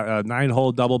nine-hole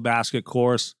double basket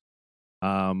course.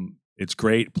 It's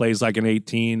great. Plays like an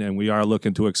 18, and we are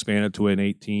looking to expand it to an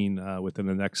 18 within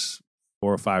the next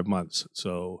 4 or 5 months.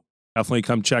 So definitely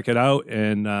come check it out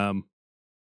and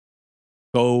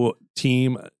go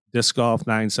Team Disc Golf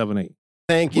 978.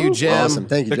 Thank you, Jim. Awesome.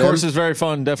 Thank you, The Jim. course is very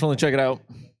fun. Definitely check it out.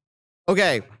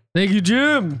 Okay, Thank you,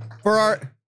 Jim. for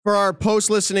our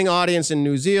post-listening audience in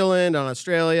New Zealand, and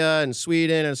Australia, and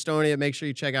Sweden, and Estonia, make sure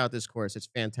you check out this course. It's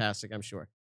fantastic, I'm sure.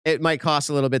 It might cost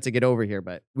a little bit to get over here,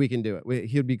 but we can do it.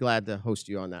 He'd be glad to host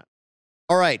you on that.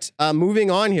 All right, moving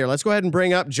on here. Let's go ahead and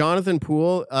bring up Jonathan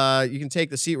Poole. You can take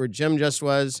the seat where Jim just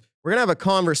was. We're going to have a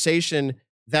conversation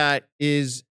that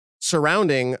is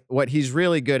surrounding what he's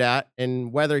really good at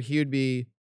and whether he would be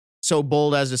so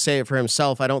bold as to say it for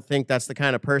himself. I don't think that's the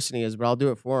kind of person he is, but I'll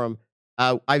do it for him.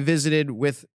 I visited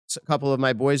with a couple of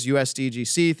my boys,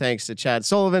 USDGC, thanks to Chad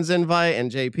Sullivan's invite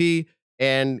and JP,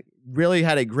 and really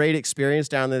had a great experience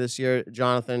down there this year,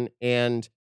 Jonathan. And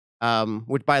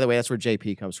which, by the way, that's where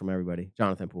JP comes from, everybody,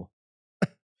 Jonathan Poole.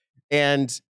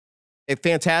 And a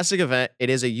fantastic event.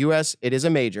 It is a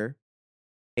major,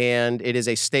 and it is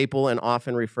a staple and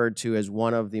often referred to as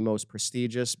one of the most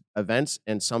prestigious events.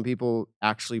 And some people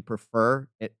actually prefer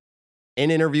it in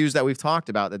interviews that we've talked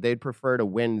about that they'd prefer to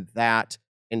win that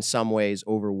in some ways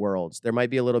over Worlds. There might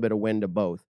be a little bit of win to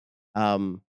both.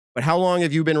 But how long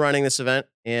have you been running this event?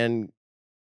 And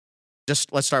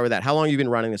just let's start with that. How long have you been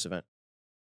running this event?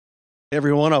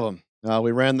 Every one of them.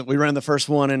 We ran the first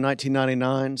one in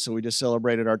 1999, so we just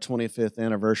celebrated our 25th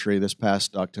anniversary this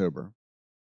past October.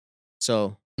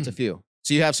 So it's a few.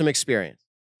 So you have some experience.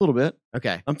 A little bit.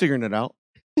 Okay. I'm figuring it out.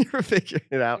 You're figuring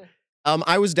it out.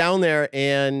 I was down there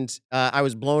and I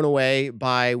was blown away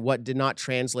by what did not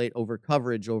translate over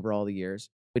coverage over all the years,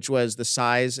 which was the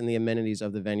size and the amenities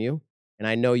of the venue. And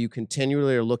I know you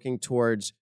continually are looking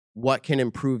towards what can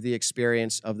improve the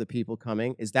experience of the people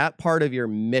coming. Is that part of your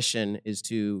mission, is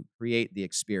to create the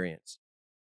experience?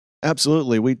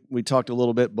 Absolutely. We talked a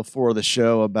little bit before the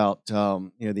show about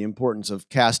the importance of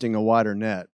casting a wider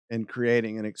net and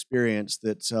creating an experience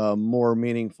that's more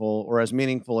meaningful, or as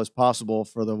meaningful as possible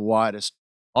for the widest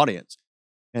audience.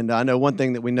 And I know one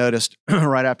thing that we noticed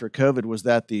right after COVID was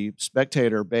that the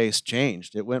spectator base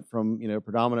changed. It went from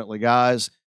predominantly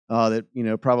guys that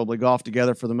probably golf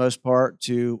together for the most part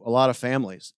to a lot of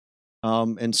families.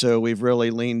 And so we've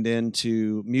really leaned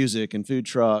into music and food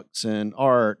trucks and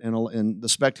art and the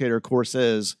spectator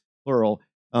courses, plural,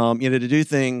 to do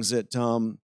things that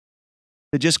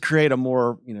just create a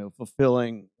more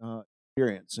fulfilling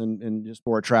experience and just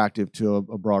more attractive to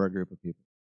a broader group of people.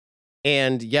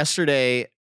 And yesterday,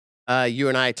 you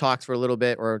and I talked for a little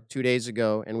bit, or 2 days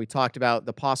ago, and we talked about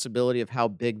the possibility of how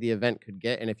big the event could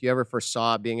get. And if you ever first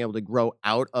saw it being able to grow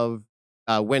out of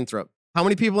Winthrop. How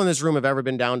many people in this room have ever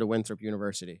been down to Winthrop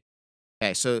University?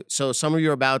 Okay, so some of you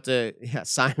are about to,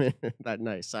 Simon, that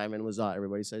nice. Simon was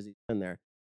everybody says he's been there.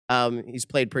 He's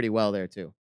played pretty well there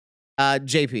too.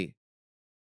 JP,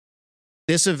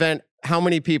 this event, how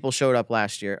many people showed up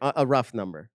last year? A rough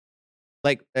number,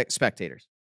 like spectators.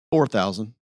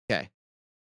 4,000. Okay.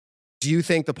 Do you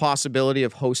think the possibility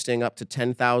of hosting up to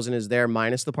 10,000 is there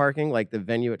minus the parking? Like the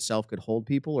venue itself could hold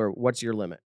people, or what's your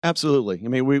limit? Absolutely. I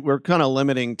mean, we're kind of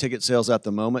limiting ticket sales at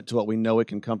the moment to what we know it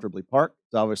can comfortably park.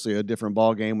 It's obviously a different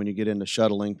ball game when you get into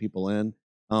shuttling people in,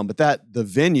 but the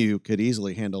venue could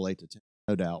easily handle 8 to 10,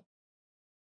 no doubt.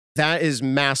 That is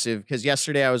massive, because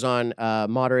yesterday I was on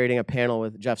moderating a panel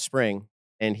with Jeff Spring,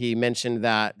 and he mentioned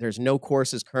that there's no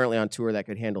courses currently on tour that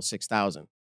could handle 6,000.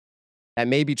 That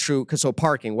may be true. So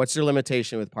parking, what's your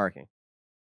limitation with parking?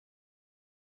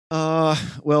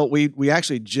 Well, we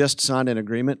actually just signed an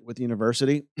agreement with the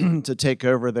university to take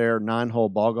over their 9-hole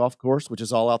ball golf course, which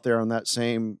is all out there on that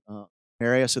same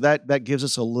area. So that gives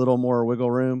us a little more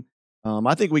wiggle room.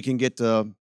 I think we can get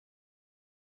to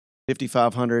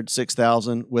 5,500,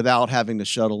 6,000 without having to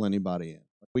shuttle anybody in.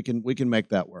 We can make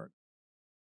that work.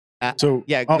 So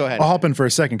yeah, go ahead. I'll hop in for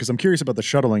a second because I'm curious about the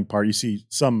shuttling part. You see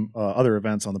some other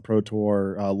events on the Pro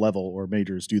Tour level or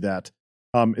majors do that.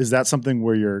 Is that something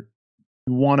where you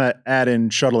want to add in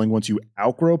shuttling once you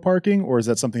outgrow parking, or is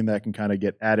that something that can kind of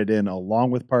get added in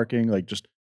along with parking? Like, just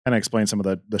kind of explain some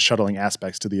of the shuttling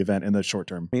aspects to the event in the short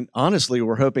term. I mean, honestly,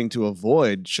 we're hoping to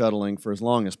avoid shuttling for as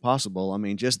long as possible. I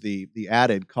mean, just the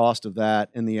added cost of that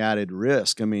and the added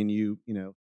risk. I mean,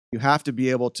 You have to be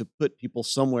able to put people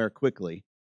somewhere quickly.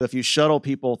 So if you shuttle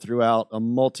people throughout a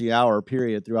multi-hour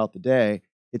period throughout the day,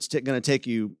 it's going to take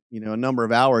you, a number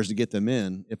of hours to get them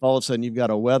in. If all of a sudden you've got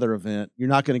a weather event, you're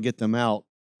not going to get them out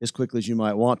as quickly as you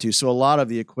might want to. So a lot of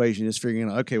the equation is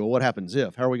figuring out, okay, well, what happens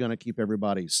if? How are we going to keep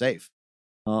everybody safe?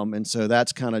 And so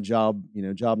that's kind of job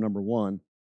number one.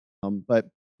 But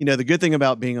the good thing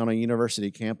about being on a university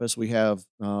campus, we have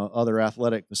other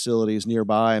athletic facilities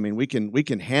nearby. I mean, we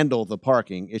can handle the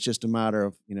parking. It's just a matter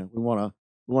of we want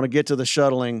to get to the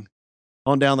shuttling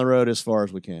on down the road as far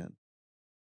as we can.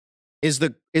 Is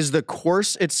the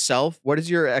course itself, what is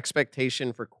your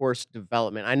expectation for course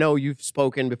development? I know you've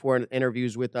spoken before in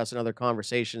interviews with us and other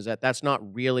conversations that that's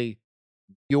not really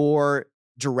you're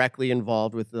directly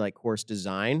involved with like course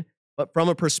design, but from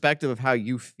a perspective of how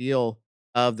you feel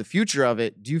of the future of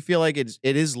it, do you feel like it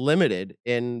is limited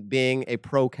in being a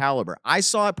pro caliber? I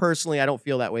saw it personally. I don't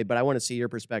feel that way, but I want to see your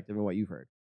perspective and what you've heard.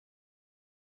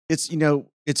 It's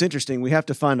interesting. We have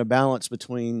to find a balance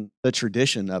between the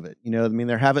tradition of it. I mean,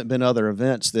 there haven't been other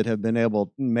events that have been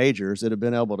majors that have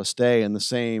been able to stay in the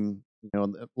same,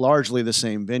 largely the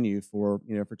same venue for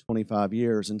 25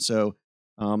 years. And so,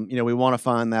 we want to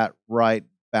find that right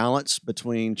balance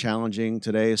between challenging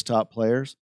today's top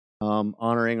players,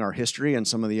 honoring our history and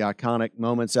some of the iconic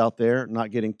moments out there,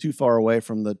 not getting too far away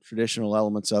from the traditional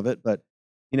elements of it. But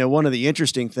one of the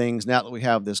interesting things now that we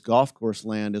have this golf course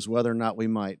land is whether or not we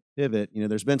might pivot.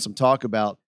 There's been some talk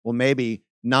about, well, maybe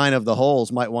 9 of the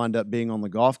holes might wind up being on the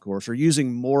golf course, or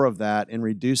using more of that and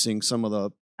reducing some of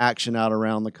the action out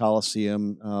around the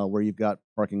Coliseum where you've got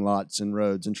parking lots and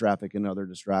roads and traffic and other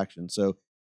distractions. So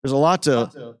there's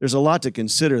a lot to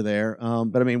consider there.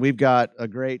 But I mean, we've got a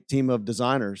great team of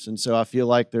designers. And so I feel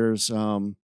like there's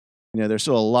still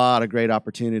a lot of great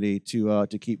opportunity to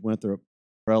keep Winthrop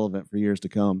relevant for years to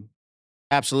come.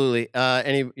 Absolutely.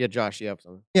 Josh, you have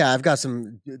something? Yeah, I've got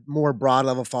some more broad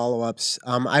level follow-ups.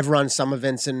 I've run some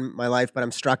events in my life, but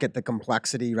I'm struck at the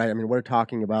complexity, right? I mean, we're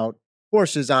talking about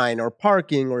course design or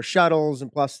parking or shuttles,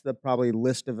 and plus the probably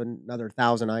list of another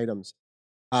 1,000 items.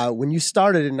 When you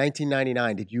started in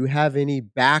 1999, did you have any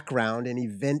background in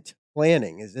event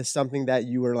planning? Is this something that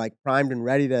you were like primed and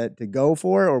ready to go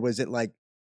for, or was it like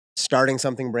starting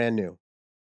something brand new?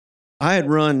 I had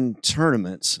run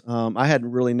tournaments. I had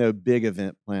really no big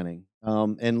event planning.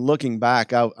 And looking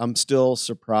back, I'm still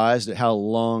surprised at how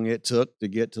long it took to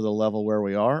get to the level where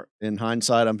we are. In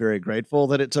hindsight, I'm very grateful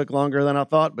that it took longer than I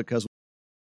thought, because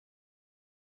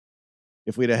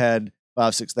if we'd have had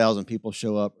 5,000-6,000 people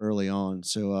show up early on.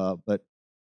 So, but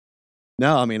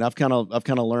no, I mean, I've kind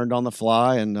of learned on the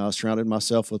fly, and surrounded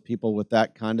myself with people with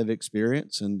that kind of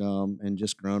experience, and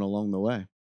just grown along the way.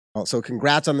 Well, so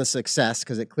congrats on the success,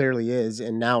 because it clearly is.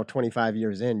 And now 25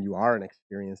 years in, you are an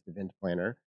experienced event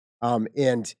planner.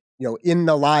 And, in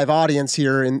the live audience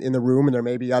here in the room, and there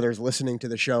may be others listening to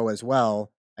the show as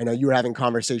well, I know you were having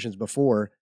conversations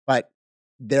before, but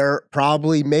there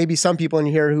probably may be some people in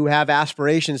here who have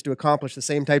aspirations to accomplish the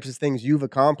same types of things you've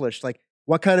accomplished. Like,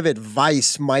 what kind of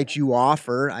advice might you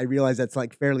offer? I realize that's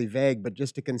like fairly vague, but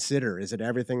just to consider, is it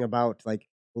everything about like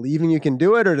believing you can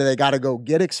do it, or do they got to go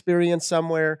get experience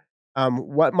somewhere?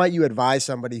 What might you advise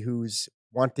somebody who's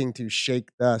wanting to shake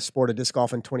the sport of disc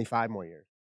golf in 25 more years?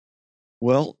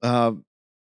 Well,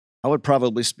 I would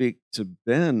probably speak to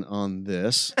Ben on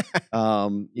this,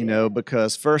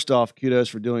 because first off, kudos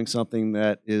for doing something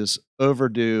that is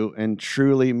overdue and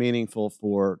truly meaningful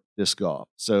for disc golf.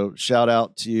 So shout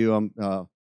out to you. I'm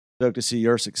stoked to see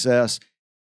your success.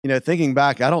 Thinking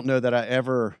back, I don't know that I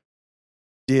ever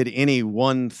did any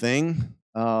one thing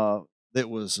that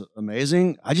was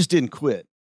amazing. I just didn't quit.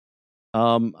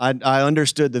 I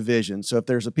understood the vision. So if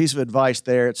there's a piece of advice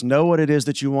there, it's know what it is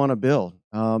that you want to build,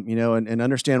 and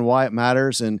understand why it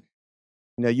matters. And,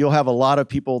 you'll have a lot of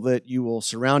people that you will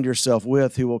surround yourself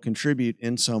with who will contribute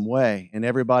in some way, and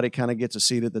everybody kind of gets a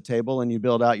seat at the table, and you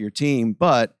build out your team,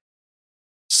 but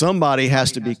somebody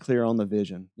has to be clear on the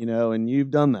vision, and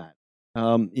you've done that,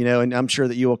 and I'm sure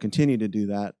that you will continue to do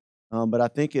that. But I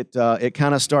think it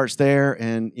kind of starts there,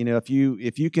 and if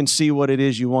you can see what it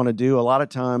is you want to do, a lot of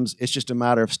times it's just a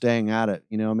matter of staying at it.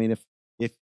 I mean, if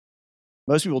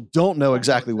most people don't know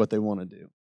exactly what they want to do,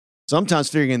 sometimes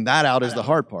figuring that out is the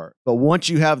hard part. But once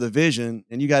you have the vision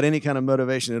and you got any kind of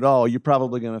motivation at all, you're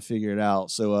probably going to figure it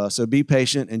out. So be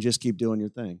patient and just keep doing your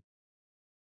thing.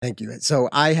 Thank you. So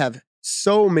I have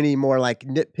so many more like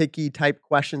nitpicky type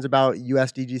questions about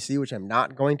USDGC, which I'm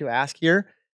not going to ask here.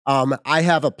 I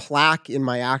have a plaque in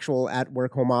my actual at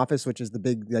work home office, which is the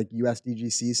big like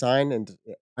USDGC sign, and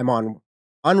I'm on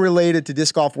unrelated to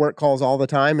disc golf work calls all the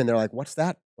time, and they're like, "What's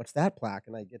that? What's that plaque?"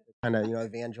 And I get to kind of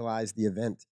evangelize the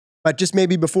event. But just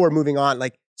maybe before moving on,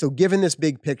 like, so given this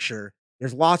big picture,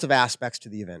 there's lots of aspects to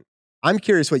the event. I'm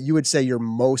curious what you would say you're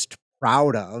most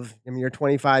proud of. I mean, you're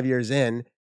 25 years in,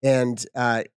 and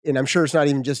I'm sure it's not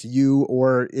even just you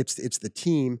or it's the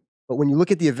team. But when you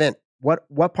look at the event,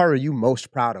 what part are you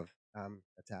most proud of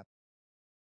that's happened?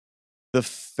 The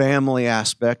family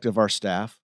aspect of our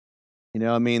staff.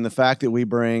 I mean, the fact that we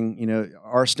bring,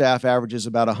 our staff averages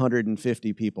about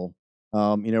 150 people.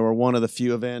 We're one of the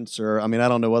few events, or I mean, I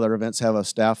don't know whether events have a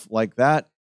staff like that,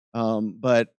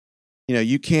 but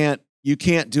you can't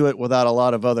do it without a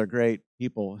lot of other great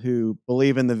people who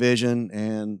believe in the vision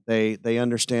and they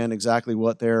understand exactly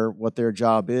what their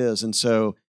job is, and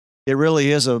so it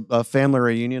really is a family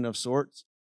reunion of sorts.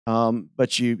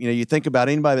 But you think about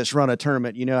anybody that's run a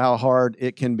tournament, you know how hard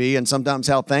it can be, and sometimes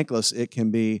how thankless it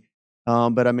can be.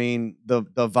 But I mean, the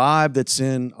vibe that's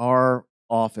in our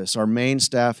office, our main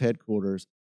staff headquarters,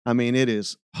 I mean, it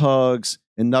is hugs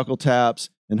and knuckle taps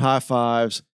and high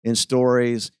fives and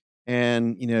stories.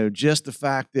 And, just the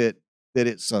fact that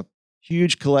it's a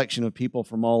huge collection of people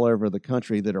from all over the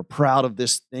country that are proud of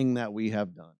this thing that we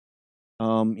have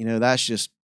done. That's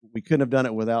just, we couldn't have done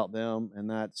it without them. And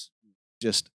that's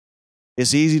just,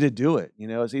 it's easy to do it.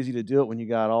 It's easy to do it when you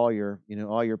got all your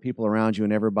people around you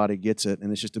and everybody gets it.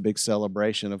 And it's just a big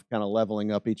celebration of kind of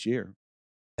leveling up each year.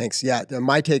 Thanks. Yeah.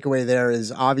 My takeaway there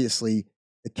is obviously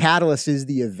the catalyst is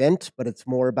the event, but it's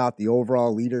more about the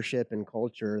overall leadership and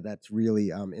culture that's really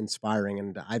inspiring.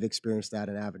 And I've experienced that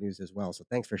in Avenues as well. So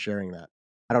thanks for sharing that.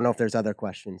 I don't know if there's other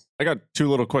questions. I got two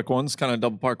little quick ones, kind of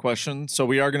double part questions. So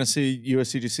we are going to see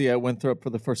USCGC at Winthrop for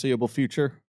the foreseeable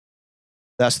future.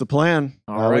 That's the plan.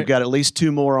 All right. We've got at least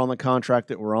 2 more on the contract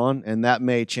that we're on, and that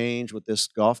may change with this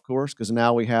golf course because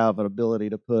now we have an ability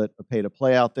to put a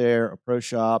pay-to-play out there, a pro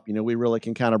shop. We really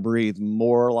can kind of breathe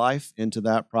more life into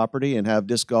that property and have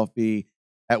disc golf be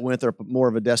at Winthrop more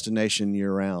of a destination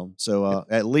year-round. So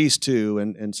at least 2,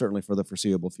 and certainly for the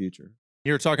foreseeable future.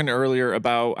 You were talking earlier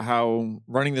about how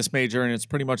running this major and it's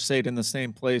pretty much stayed in the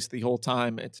same place the whole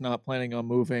time. It's not planning on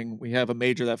moving. We have a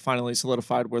major that finally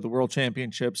solidified where the World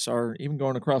Championships are even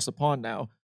going across the pond now.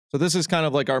 So this is kind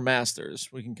of like our Masters.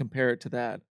 We can compare it to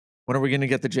that. When are we going to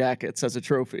get the jackets as a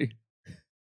trophy?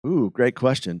 Ooh, great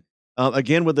question.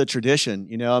 Again, with the tradition,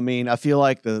 I mean, I feel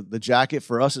like the jacket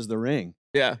for us is the ring.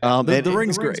 Yeah, the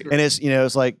ring's great. And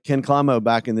it's like Ken Climo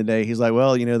back in the day. He's like,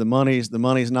 well, the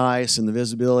money's nice and the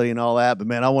visibility and all that, but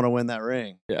man, I want to win that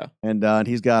ring. Yeah. And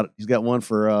he's got one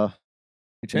for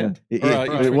each hand.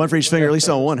 One for each finger, at least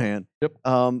on one hand. Yep.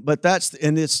 But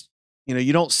it's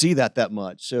you don't see that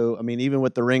much. So I mean, even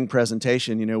with the ring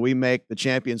presentation, we make the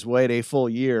champions wait a full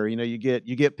year. You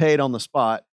get paid on the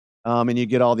spot. And you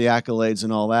get all the accolades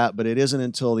and all that, but it isn't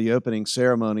until the opening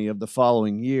ceremony of the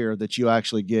following year that you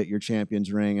actually get your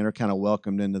champion's ring and are kind of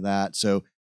welcomed into that. So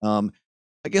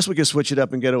I guess we could switch it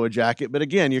up and go to a jacket, but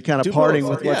again, you're kind of parting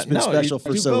with what's been special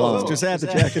for so long. Just add the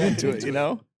jacket into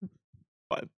it,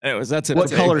 But anyways, that's it.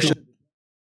 What color should?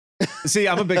 See,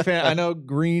 I'm a big fan. I know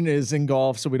green is in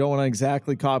golf, so we don't want to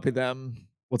exactly copy them.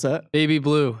 What's that? Baby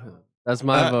blue. That's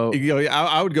my vote.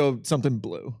 I would go something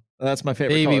blue. That's my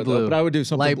favorite Baby color, blue. but I would do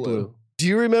something light blue. Do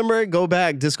you remember, go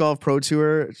back, Disc Golf Pro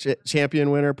Tour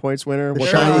champion winner, points winner? The What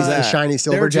shiny, color was the that? shiny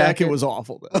silver Their jacket jacket was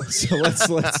awful, though. So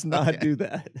let's not do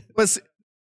that.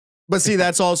 But see,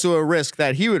 that's also a risk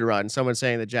that he would run. Someone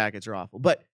saying the jackets are awful.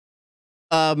 But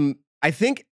I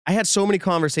think I had so many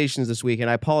conversations this week,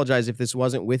 and I apologize if this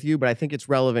wasn't with you, but I think it's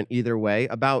relevant either way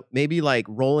about maybe like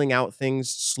rolling out things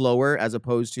slower as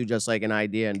opposed to just like an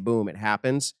idea and boom, it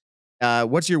happens.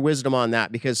 What's your wisdom on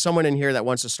that? Because someone in here that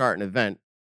wants to start an event,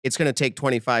 it's going to take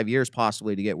 25 years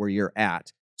possibly to get where you're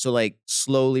at. So like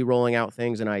slowly rolling out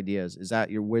things and ideas. Is that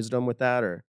your wisdom with that,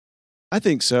 or? I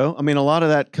think so. I mean, a lot of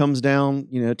that comes down,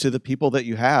 to the people that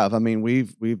you have. I mean,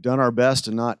 we've done our best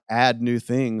to not add new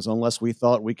things unless we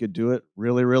thought we could do it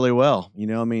really, really well.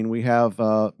 I mean, we have,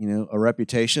 a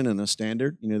reputation and a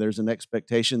standard. There's an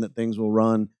expectation that things will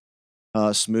run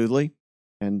smoothly.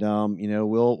 And,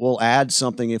 we'll add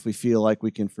something if we feel like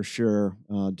we can for sure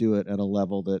do it at a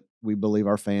level that we believe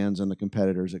our fans and the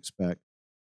competitors expect.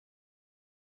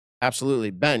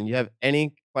 Absolutely. Ben, you have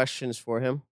any questions for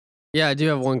him? Yeah, I do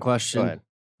have one question. Go ahead.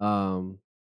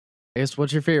 I guess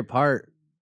what's your favorite part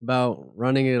about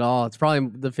running it all? It's probably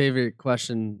the favorite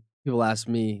question people ask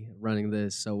me running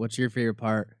this. So what's your favorite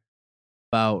part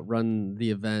about running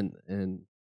the event and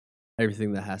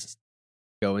everything that has to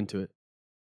go into it?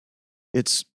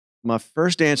 It's my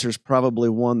first answer is probably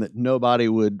one that nobody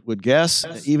would guess.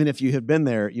 Yes. Even if you had been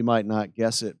there, you might not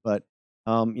guess it. But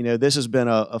this has been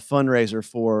a fundraiser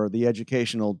for the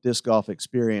educational disc golf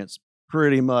experience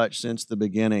pretty much since the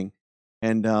beginning,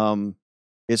 and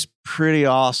it's pretty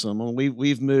awesome. And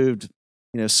we've moved,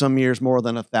 some years more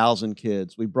than 1,000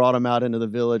 kids. We brought them out into the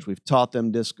village. We've taught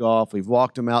them disc golf. We've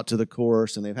walked them out to the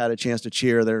course, and they've had a chance to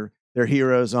cheer their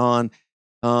heroes on.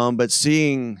 But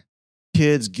seeing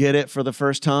kids get it for the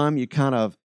first time,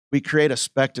 we create a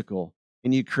spectacle,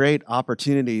 and you create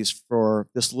opportunities for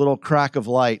this little crack of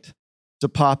light to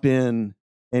pop in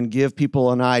and give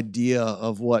people an idea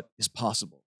of what is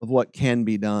possible, of what can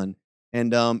be done.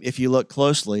 And if you look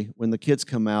closely, when the kids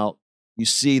come out, you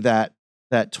see that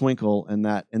twinkle and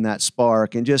that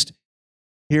spark, and just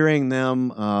hearing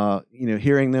them,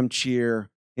 hearing them cheer,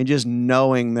 and just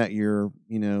knowing that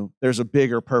there's a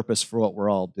bigger purpose for what we're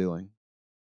all doing.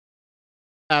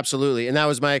 Absolutely. And that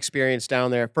was my experience down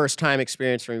there. First time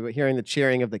experience for me, but hearing the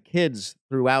cheering of the kids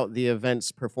throughout the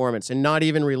event's performance, and not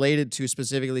even related to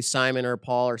specifically Simon or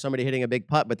Paul or somebody hitting a big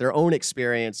putt, but their own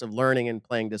experience of learning and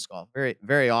playing disc golf. Very,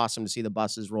 very awesome to see the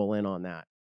buses roll in on that.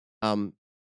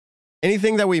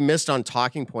 Anything that we missed on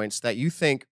talking points that you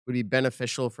think would be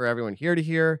beneficial for everyone here to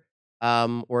hear,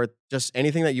 or just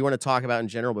anything that you want to talk about in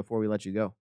general before we let you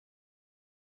go?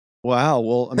 Wow.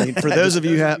 Well, I mean, for those of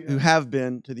you who have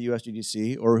been to the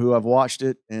USGGC or who have watched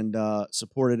it and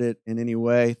supported it in any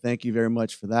way, thank you very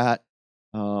much for that.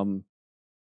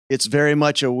 It's very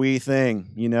much a we thing,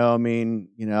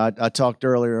 I talked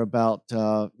earlier about,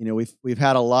 we've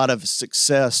had a lot of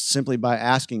success simply by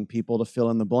asking people to fill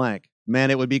in the blank.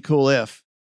 Man, it would be cool if.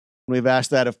 We've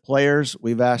asked that of players.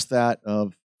 We've asked that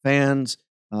of fans.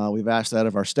 We've asked that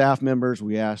of our staff members.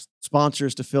 We asked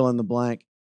sponsors to fill in the blank.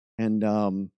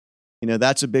 And,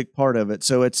 that's a big part of it.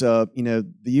 So it's the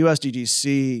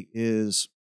USGGC is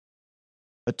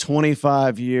a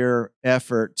 25-year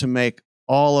effort to make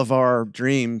all of our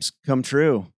dreams come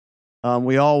true.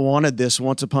 We all wanted this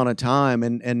once upon a time,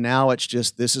 and now it's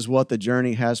just, this is what the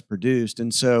journey has produced.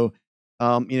 And so,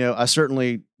 I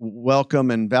certainly welcome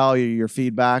and value your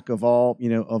feedback of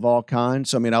all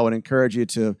kinds. So, I would encourage you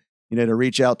to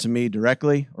reach out to me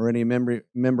directly or any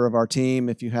member of our team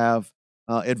if you have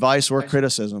advice or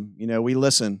criticism. We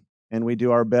listen and we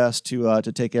do our best to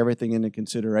take everything into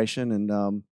consideration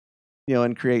and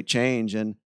and create change.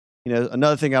 And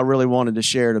another thing I really wanted to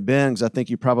share to Ben, because I think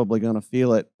you're probably going to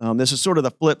feel it. This is sort of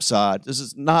the flip side. This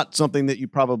is not something that you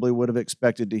probably would have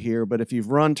expected to hear, but if you've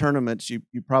run tournaments, you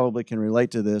probably can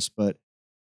relate to this. But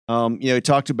he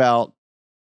talked about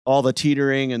all the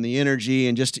teetering and the energy,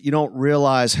 and just you don't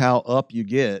realize how up you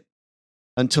get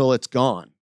until it's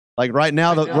gone. Like right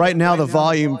now, the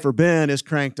volume for Ben is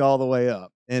cranked all the way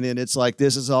up, and it's like,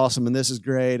 this is awesome and this is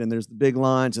great, and there's the big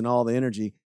lines and all the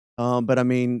energy. But I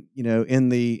mean, in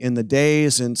the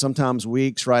days and sometimes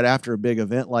weeks right after a big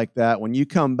event like that, when you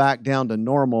come back down to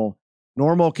normal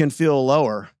can feel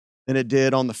lower than it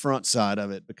did on the front side of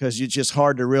it, because it's just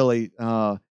hard to really,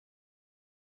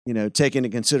 take into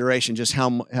consideration just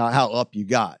how up you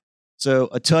got. So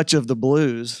a touch of the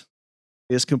blues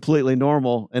is completely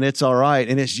normal, and it's all right.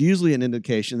 And it's usually an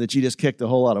indication that you just kicked a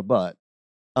whole lot of butt.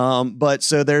 But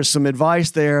so there's some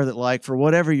advice there that, like, for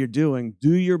whatever you're doing,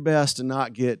 do your best to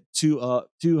not get too up,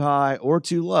 too high, or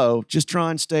too low. Just try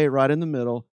and stay right in the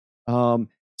middle.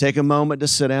 Take a moment to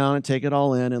sit down and take it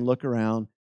all in and look around.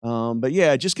 But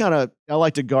yeah, just I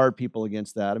like to guard people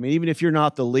against that. I mean, even if you're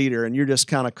not the leader and you're just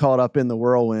kind of caught up in the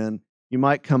whirlwind, you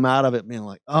might come out of it being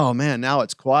like, oh man, now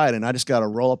it's quiet and I just got to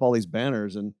roll up all these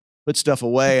banners and put stuff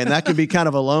away. And that can be kind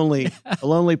of a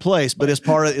lonely place, but it's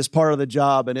part of the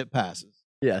job, and it passes.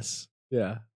 Yes.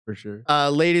 Yeah, for sure.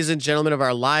 Ladies and gentlemen of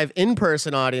our live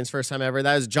in-person audience, first time ever,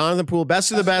 that is Jonathan Poole,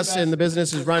 best of the best in the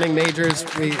business is running majors.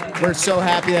 We're so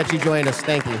happy that you joined us.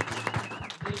 Thank you.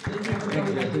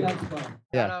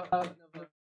 Yeah.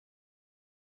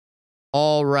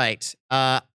 All right.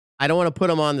 I don't want to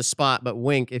put him on the spot, but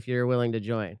wink if you're willing to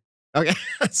join. Okay.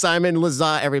 Simon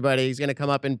Lizotte, everybody. He's going to come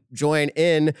up and join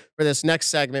in for this next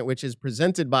segment, which is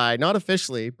presented by, not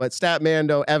officially, but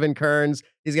Statmando Evan Kearns.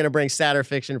 He's going to bring stat or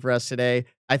fiction for us today.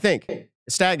 I think a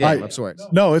stat game of sorts.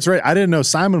 No, it's right. I didn't know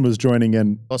Simon was joining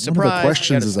in. Well, surprise. One of the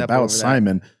questions is about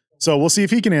Simon. So we'll see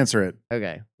if he can answer it.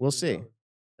 Okay. We'll see.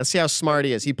 Let's see how smart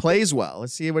he is. He plays well.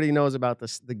 Let's see what he knows about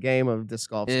the game of disc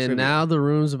golf. And trivia. now the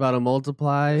room's about to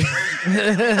multiply.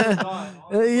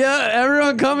 Yeah,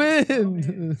 everyone come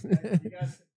in.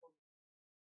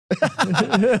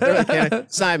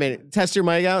 Simon, test your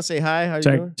mic out. Say hi. How you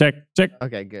doing? Check.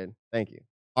 Okay, good. Thank you.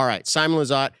 All right, Simon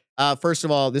Lizotte. First of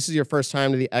all, this is your first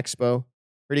time to the Expo.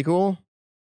 Pretty cool.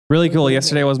 Really cool.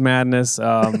 Yesterday was madness.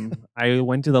 I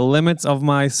went to the limits of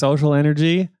my social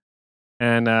energy,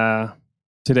 and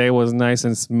today was nice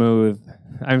and smooth.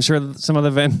 I'm sure some of the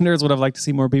vendors would have liked to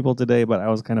see more people today, but I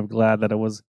was kind of glad that it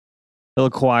was little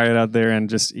quiet out there and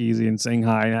just easy and saying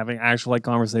hi and having actual like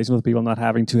conversation with people, not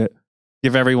having to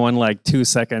give everyone like 2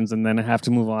 seconds and then have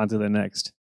to move on to the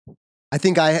next. I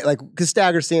think because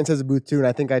Stagger Stance has a booth too, and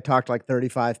I think I talked to like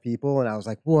 35 people, and I was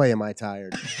like, boy, am I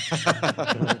tired.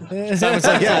 Sounds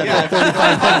like, yeah,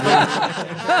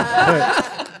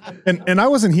 3,500. And I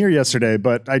wasn't here yesterday,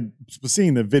 but I was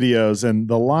seeing the videos, and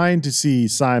the line to see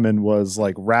Simon was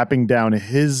like wrapping down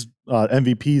his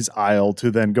MVP's aisle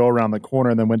to then go around the corner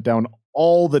and then went down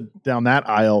down that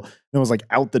aisle and was like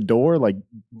out the door. Like,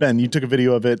 Ben, you took a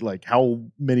video of it. Like, how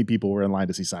many people were in line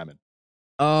to see Simon?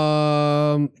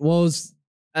 Well, it was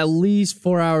at least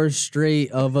 4 hours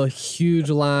straight of a huge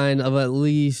line of at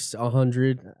least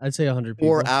 100. I'd say 100 people.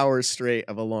 4 hours straight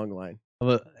of a long line.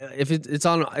 If it's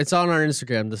on our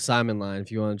Instagram, the Simon line.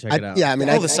 If you want to check it out. Yeah, I mean,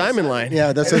 the Simon line.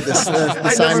 Yeah, that's what the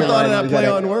I Simon never thought line. of that play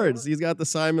on words. He's got the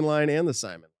Simon line and the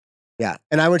Simon. Yeah,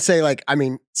 and I would say,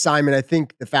 Simon, I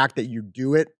think the fact that you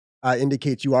do it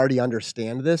indicates you already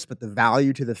understand this, but the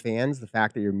value to the fans, the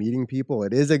fact that you're meeting people,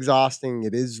 it is exhausting.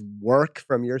 It is work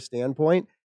from your standpoint.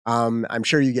 I'm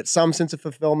sure you get some sense of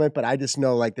fulfillment, but I just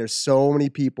know like there's so many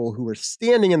people who are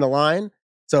standing in the line.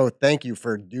 So thank you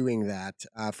for doing that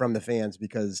from the fans,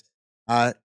 because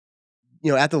at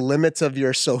the limits of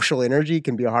your social energy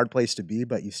can be a hard place to be,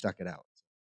 but you stuck it out.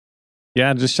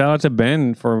 Yeah, just shout out to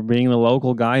Ben for being the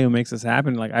local guy who makes this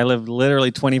happen. Like, I live literally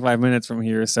 25 minutes from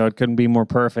here, so it couldn't be more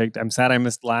perfect. I'm sad I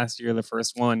missed last year, the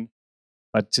first one,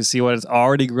 but to see what it's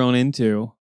already grown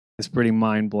into is pretty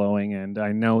mind-blowing, and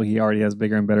I know he already has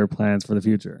bigger and better plans for the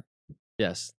future.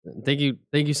 Yes. Thank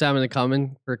you,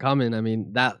 Simon, for coming. I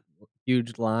mean, that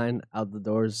huge line out the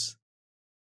doors.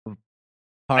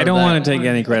 I don't want to take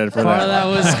any credit for that. Part of that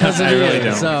was because of I you, really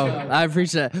don't. so I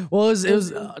appreciate that. Well, it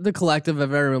was the collective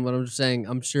of everyone, but I'm just saying,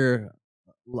 I'm sure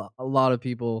a lot of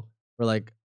people were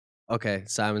like, okay,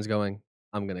 Simon's going,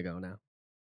 I'm going to go now.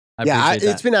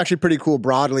 It's been actually pretty cool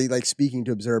broadly, like speaking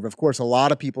to observe. Of course, a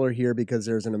lot of people are here because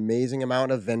there's an amazing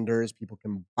amount of vendors. People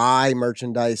can buy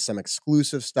merchandise, some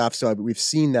exclusive stuff. So we've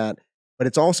seen that, but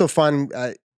it's also fun.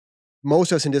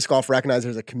 Most of us in disc golf recognize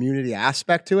there's a community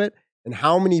aspect to it. And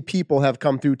how many people have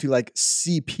come through to like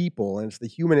see people, and it's the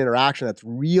human interaction that's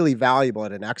really valuable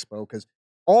at an expo, because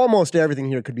almost everything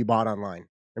here could be bought online.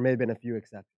 There may have been a few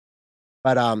exceptions,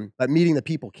 but meeting the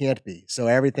people can't be. So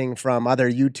everything from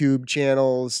other YouTube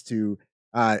channels to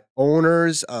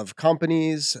owners of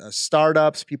companies,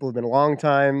 startups, people who've been a long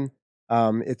time.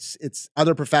 It's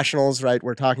other professionals, right?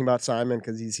 We're talking about Simon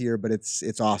because he's here, but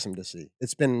it's awesome to see.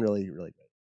 It's been really, really good.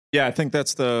 Yeah, I think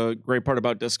that's the great part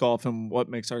about disc golf and what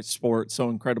makes our sport so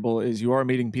incredible is you are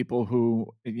meeting people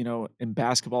who, in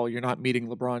basketball, you're not meeting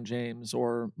LeBron James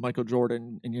or Michael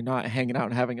Jordan, and you're not hanging out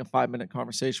and having a 5-minute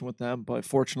conversation with them. But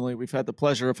fortunately, we've had the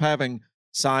pleasure of having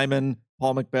Simon,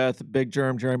 Paul Macbeth, Big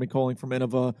Germ, Jeremy Colling from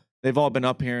Innova. They've all been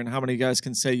up here. And how many guys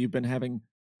can say you've been having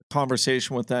a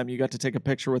conversation with them? You got to take a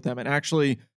picture with them and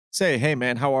actually say, hey,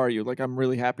 man, how are you? Like, I'm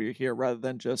really happy you're here, rather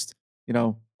than just,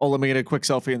 oh, let me get a quick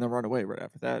selfie and then run away right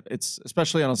after that. It's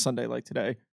especially on a Sunday like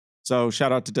today. So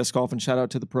shout out to disc golf and shout out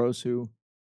to the pros who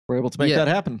were able to make that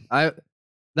happen. I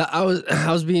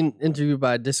was being interviewed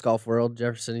by Disc Golf World.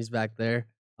 Jefferson, he's back there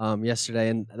yesterday,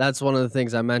 and that's one of the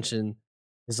things I mentioned.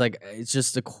 Is like it's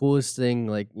just the coolest thing.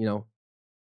 Like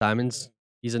Simon's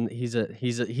he's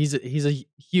a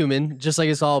human just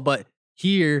like us all, but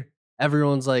here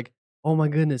everyone's like, oh my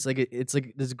goodness, like it's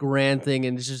like this grand thing,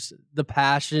 and it's just the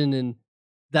passion and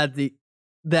that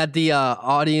the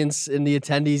audience and the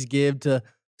attendees give to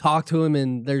talk to him,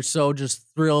 and they're so just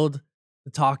thrilled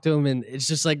to talk to him, and it's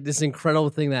just like this incredible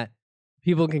thing that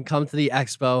people can come to the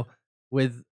expo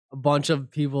with a bunch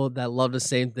of people that love the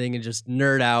same thing and just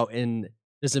nerd out and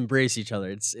just embrace each other.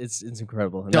 It's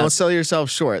incredible. And don't sell yourself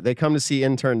short. They come to see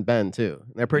intern Ben too.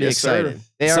 They're pretty excited.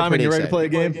 They are Simon, pretty you ready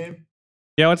excited. to play a game?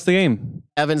 Yeah, what's the game?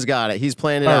 Evan's got it. He's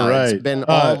playing it All out. right. It's been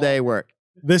all day work.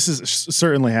 This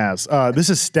certainly has.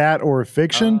 This is stat or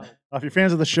fiction. If you're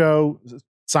fans of the show,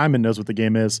 Simon knows what the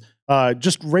game is.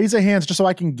 Just raise a hand just so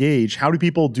I can gauge how do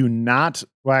people do not.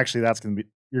 Well, actually,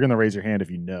 you're going to raise your hand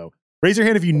if you know. Raise your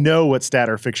hand if you know what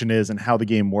stat or fiction is and how the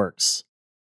game works.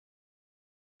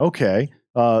 Okay.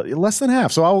 Less than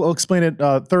half. So I'll explain it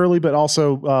thoroughly, but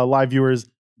also live viewers,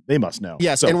 they must know.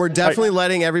 Yes, so, and we're definitely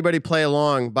letting everybody play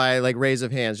along by like raise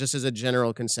of hands, just as a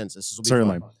general consensus. This will be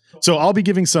certainly. fun. So I'll be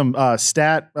giving some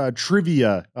stat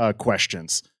trivia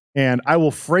questions, and I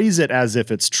will phrase it as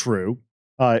if it's true.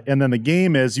 And then the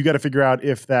game is you got to figure out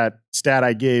if that stat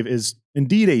I gave is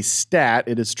indeed a stat,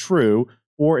 it is true,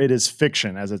 or it is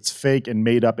fiction, as it's fake and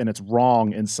made up and it's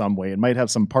wrong in some way. It might have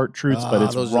some part truths, but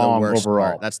it's those are the wrong worst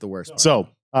overall. part. That's the worst part. So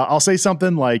I'll say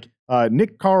something like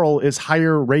Nick Carl is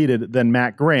higher rated than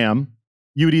Matt Graham.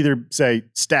 You would either say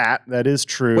stat, that is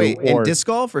true. Wait, or in disc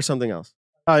golf or something else?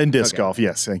 in disc Okay. golf,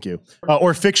 yes, thank you.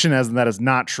 Or fiction, as in that is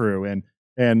not true.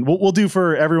 And we'll do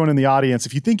for everyone in the audience.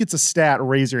 If you think it's a stat,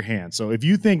 raise your hand. So if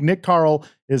you think Nick Carl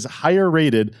is higher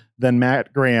rated than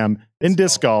Matt Graham in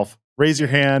disc golf, raise your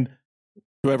hand.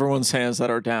 To everyone's hands that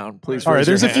are down, please. All right, raise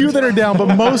your there's a hand. few that are down,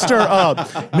 but most are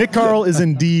up. Nick Carl is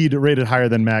indeed rated higher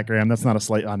than Matt Graham. That's not a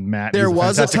slight on Matt. There He's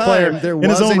was a fantastic player time. There in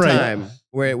his was own a right. time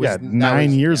where it was Yeah,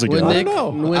 9 years ago. When I Nick-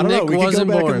 don't know. when I don't know. Nick We can go wasn't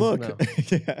back born. and look.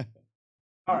 Yeah.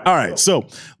 All right, so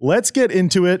let's get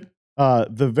into it.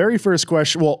 The very first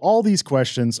question, well, all these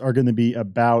questions are going to be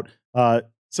about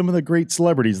some of the great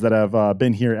celebrities that have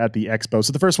been here at the Expo.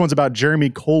 So the first one's about Jeremy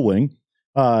Colling.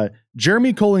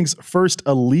 Jeremy Colling's first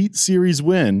Elite Series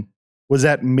win was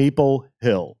at Maple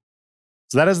Hill.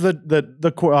 So that is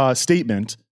the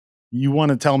statement. You want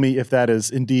to tell me if that is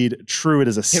indeed true? It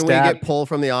is a Can stat. we get poll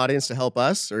from the audience to help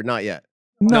us or not yet?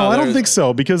 No, I don't there's- think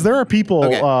so, because there are people,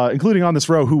 Okay. including on this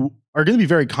row, who are going to be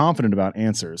very confident about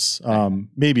answers.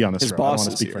 Maybe on this His row. I don't boss want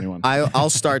to is speak here. for anyone. I'll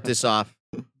start this off.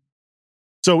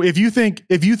 So if you think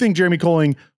Jeremy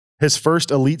Colling, his first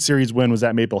Elite Series win was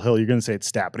at Maple Hill, you're going to say it's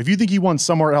stat. But if you think he won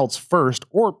somewhere else first,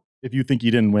 or if you think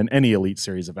he didn't win any Elite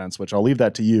Series events, which I'll leave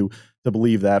that to you to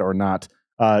believe that or not,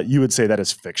 you would say that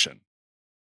is fiction.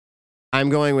 I'm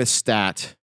going with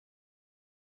stat.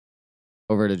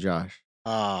 Over to Josh.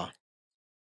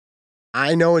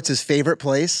 I know it's his favorite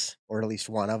place, or at least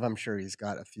one of. I'm sure he's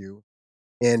got a few.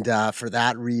 And for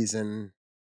that reason,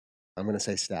 I'm going to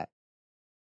say stat.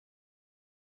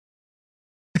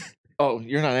 Oh,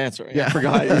 you're not answering. Yeah. I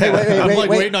forgot. Wait, I'm wait, like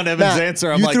wait. waiting on Evan's Matt,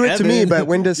 answer. I'm you like, threw it to me, Evan. but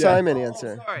when does Yeah. Simon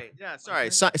answer? Sorry. Yeah,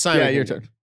 sorry. Simon. Yeah, your turn.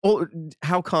 Oh,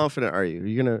 how confident are you?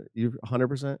 You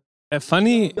 100%?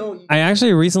 Funny, I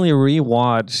actually recently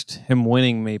rewatched him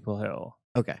winning Maple Hill.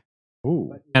 Okay.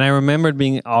 Ooh. And I remembered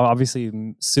being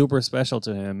obviously super special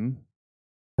to him.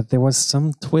 But there was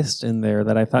some twist in there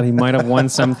that I thought he might have won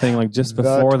something like just The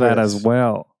before that as twist.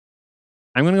 well.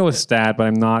 I'm going to go with stat, but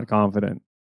I'm not confident.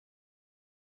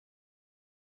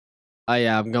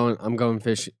 Yeah, I'm going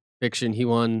fiction. He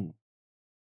won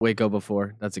Waco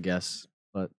before. That's a guess.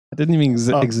 But It didn't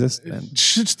even Oh. exist then.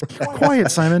 Just quiet,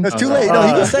 Simon. It's too late. No,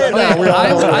 he can say it now. Okay, I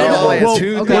know Well, it's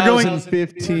we're going-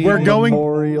 2015 we're going-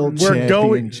 Memorial We're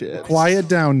going Championships. quiet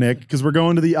down, Nick, because we're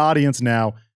going to the audience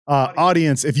now.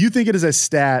 Audience, if you think it is a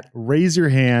stat, raise your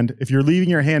hand. If you're leaving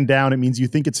your hand down, it means you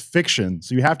think it's fiction.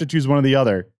 So you have to choose one or the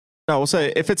other. No, we'll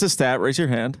say if it's a stat, raise your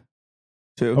hand.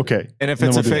 Two. Okay. And if then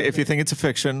it's we'll do if you think it's a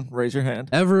fiction, raise your hand.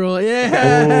 everyone, Oh,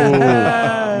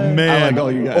 yeah. man. I like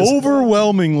all you guys.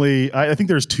 Overwhelmingly, I think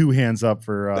there's 2 hands up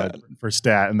for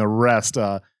stat, and the rest,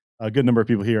 a good number of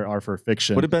people here are for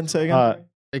fiction. What did Ben say again?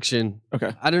 Fiction.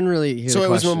 Okay. I didn't really hear So the it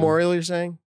was question. Memorial, you're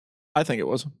saying? I think it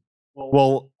was.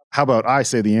 Well, how about I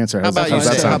say the answer? How about you how's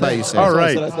that say? sound? How about you say? All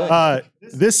That's right. what I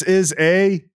This is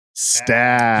a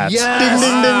stat. Yes!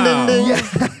 Ding,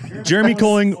 ding, ding, ding. Jeremy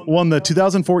Colling won the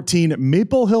 2014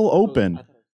 Maple Hill Open.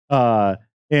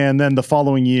 And then the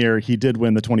following year, he did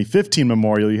win the 2015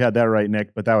 Memorial. You had that right,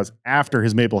 Nick, but that was after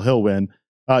his Maple Hill win.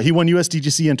 He won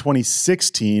USDGC in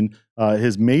 2016,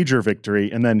 his major victory,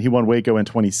 and then he won Waco in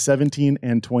 2017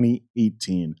 and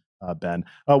 2018, Ben.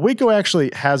 Waco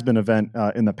actually has been an event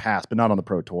in the past, but not on the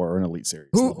Pro Tour or an Elite Series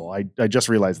Who- level. I just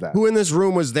realized that. Who in this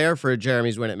room was there for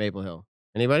Jeremy's win at Maple Hill?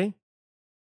 Anybody?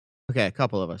 Okay, a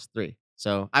couple of us, 3.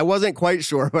 So I wasn't quite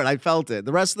sure, but I felt it.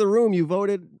 The rest of the room, you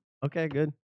voted. Okay,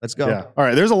 good. Let's go. Yeah. All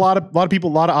right. There's a lot of people,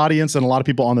 a lot of audience, and a lot of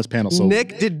people on this panel. So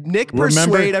Did Nick remember-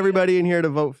 persuade everybody in here to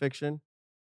vote fiction?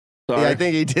 Sorry. Yeah, I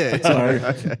think he did. Sorry.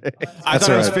 Okay. I That's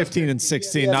thought it was all right. 15 and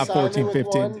 16, Yeah, not Simon 14, with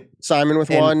 15. one, Simon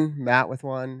with And- one, Matt with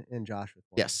one, and Josh with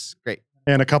one. Yes, great.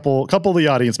 and a couple of the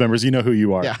audience members, you know who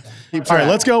you are. Yeah. Keep All right, track.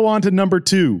 let's go on to number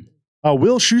 2.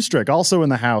 Will Schustrick, also in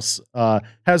the house,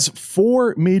 has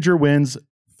 4 major wins,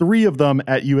 3 of them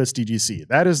at USDGC.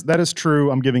 That is true.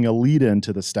 I'm giving a lead in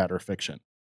to the stat or fiction.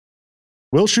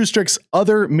 Will Schustrick's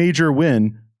other major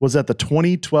win was at the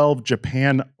 2012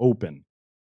 Japan Open.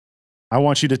 I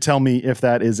want you to tell me if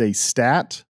that is a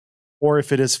stat or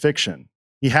if it is fiction.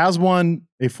 He has won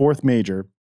a 4th major.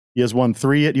 He has won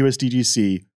 3 at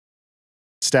USDGC.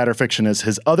 Stat or fiction is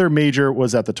his other major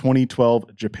was at the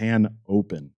 2012 Japan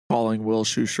Open. Calling Will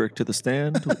Schustrick to the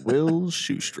stand. Will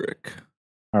Schustrick.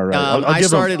 All right. I'll I give him-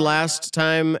 started last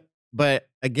time, but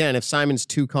again, if Simon's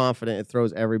too confident, it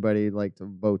throws everybody like to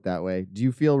vote that way. Do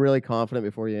you feel really confident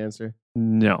before you answer?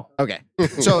 No. Okay.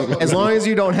 So as long as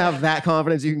you don't have that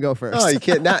confidence, you can go first. Oh, you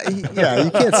can't. You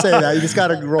can't say that. You just got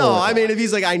to roll. No, with I it. mean, if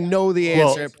he's like, I know the Well,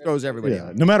 answer, it throws everybody Yeah,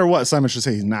 out. no matter what, Simon should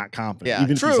say he's not confident, Yeah,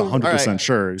 even if he's true. 100% All right.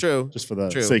 sure. True. Just for the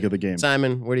True. sake of the game.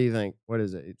 Simon, what do you think? What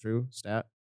is it? True stat?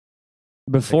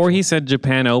 Before he said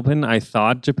Japan Open, I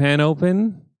thought Japan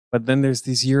Open, but then there's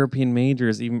these European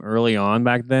majors even early on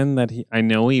back then that I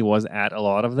know he was at a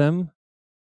lot of them.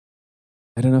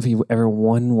 I don't know if he ever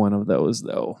won one of those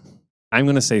though. I'm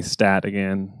going to say stat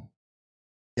again.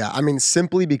 Yeah, I mean,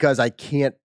 simply because I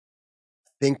can't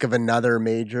think of another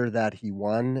major that he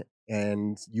won,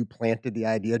 and you planted the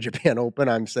idea Japan Open,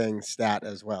 I'm saying stat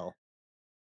as well.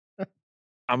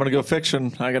 I'm going to go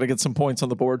fiction. I got to get some points on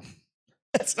the board.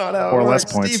 That's not how Or it less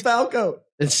works. points. Steve Falco.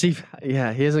 And Steve,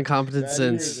 yeah, he hasn't competed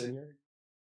since.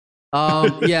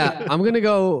 Yeah, I'm gonna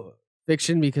go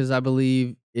fiction because I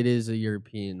believe it is a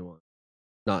European one,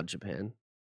 not Japan.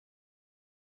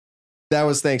 That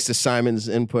was thanks to Simon's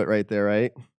input right there,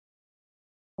 right?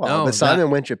 Well, No, but Simon that-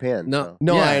 went Japan. No. so.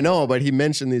 No, Yeah. I know, but he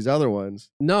mentioned these other ones.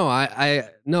 No,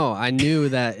 I knew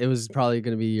that it was probably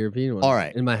gonna be a European one. All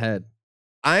right. in my head,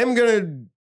 I'm gonna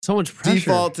so much pressure.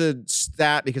 default to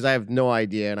stat because I have no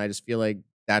idea, and I just feel like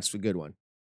that's a good one.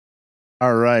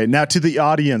 All right. Now to the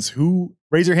audience, who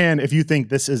raise your hand if you think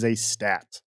this is a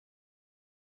stat.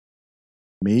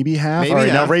 Maybe half. Maybe All right.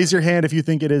 half. Now raise your hand if you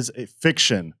think it is a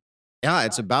fiction. Yeah,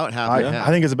 it's about half I, and half.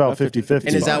 I think it's about 50-50.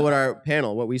 and is that what our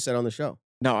panel, what we said on the show?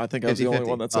 No, I think I was the only 50-50.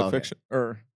 one that said Oh, okay. fiction.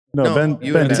 Or No, No, Ben,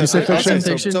 you ben and did you say I said fiction?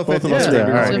 fiction. So Both of 50, us Yeah,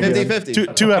 all right.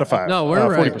 50-50. Two out of five. No, we're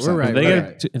right. 40%. We're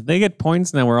right. If they get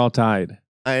points, now we're all tied.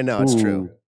 I know, it's true. Ooh.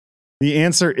 The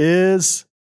answer is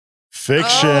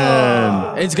fiction.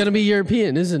 Oh! It's gonna be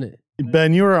European, isn't it?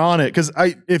 Ben, you were on it because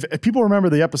if people remember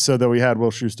the episode that we had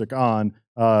Will Schustick on,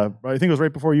 I think it was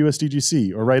right before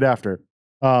USDGC or right after.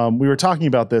 We were talking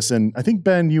about this, and I think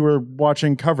Ben, you were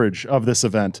watching coverage of this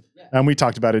event, and we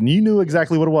talked about it, and you knew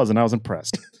exactly what it was, and I was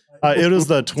impressed. It was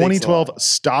the 2012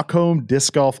 Stockholm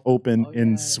Disc Golf Open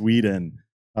in Sweden.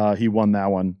 He won that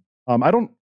one.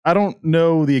 I don't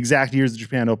know the exact years the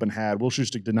Japan Open had. Will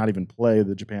Schustick did not even play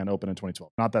the Japan Open in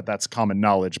 2012. Not that that's common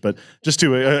knowledge, but just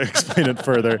to explain it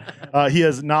further, he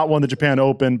has not won the Japan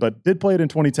Open, but did play it in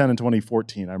 2010 and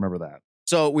 2014. I remember that.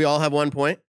 So we all have 1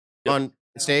 point on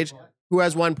stage. Who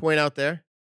has 1 point out there?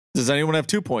 does anyone have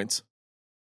 2 points?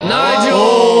 Nigel.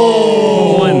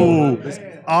 Oh!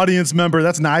 Audience member,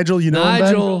 that's Nigel. You know him,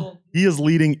 Ben? Nigel. He is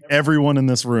leading everyone in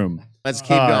this room. Let's keep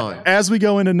going. As we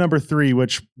go into number 3,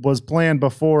 which was planned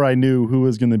before I knew who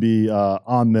was going to be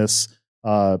on this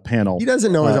panel. He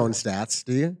doesn't know his own stats,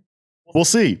 do you? We'll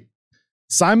see.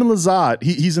 Simon Lizotte,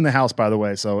 he's in the house, by the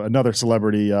way, so another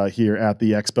celebrity here at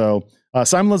the Expo.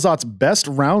 Simon Lizotte's best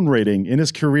round rating in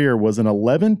his career was an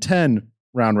 11-10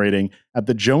 round rating at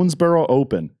the Jonesboro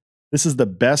Open. This is the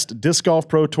best Disc Golf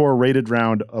Pro Tour rated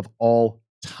round of all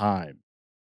time.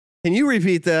 Can you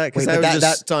repeat that? Because Wait, I but was that-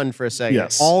 just stunned for a second.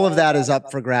 Yes. All of that is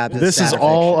up for grabs. It's This is stat or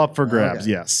all fiction. up for grabs,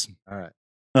 Okay. yes. All right.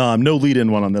 No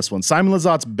lead-in one on this one. Simon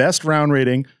Lizotte's best round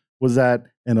rating was an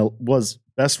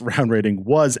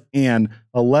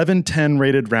 11-10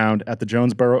 rated round at the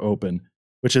Jonesboro Open,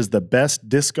 which is the best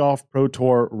Disc Golf Pro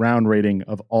Tour round rating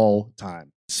of all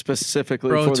time. Specifically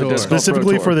Pro for the Tour. Disc Golf Pro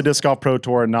Specifically Tour. for the Disc Golf Pro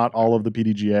Tour, not all of the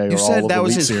PDGA or You all said of that the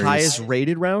was Elite his Series. highest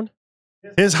rated round?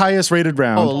 His highest rated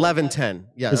round Oh, 11-10.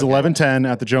 Yeah. is okay. 11-10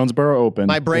 at the Jonesboro Open.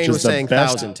 My brain which is was the saying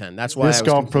best 1,010. That's why I Disc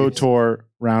was Golf Pro confused. Tour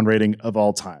round rating of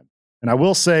all time. And I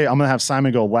will say, I'm going to have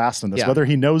Simon go last on this, Yeah. whether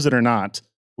he knows it or not.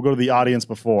 We'll go to the audience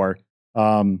before.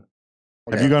 Have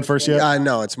Okay. you gone first yet?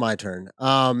 No, it's my turn.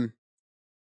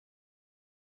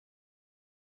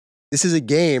 This is a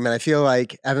game, and I feel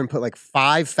like Evan put like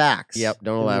 5 facts. Yep,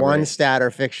 don't in elaborate. One stat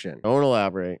or fiction. Don't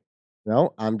elaborate.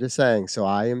 No, I'm just saying. So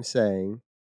I am saying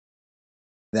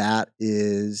that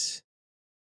is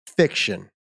fiction.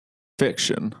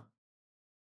 Fiction.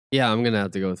 Yeah, I'm gonna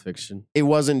have to go with fiction. It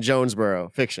wasn't Jonesboro.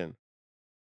 Fiction.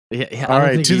 Yeah, I All don't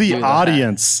right, think to he'd the do that.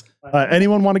 audience.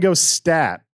 Anyone want to go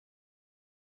stat?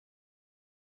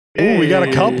 Oh, we got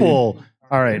a couple.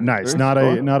 All right, nice. Not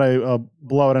a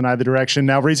blowout in either direction.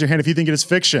 Now raise your hand if you think it is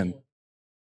fiction.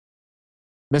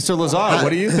 Mr. Lizotte, what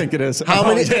do you think it is? How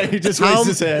many- Yeah, he just how- raised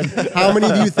his hand. How many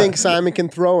do you think Simon can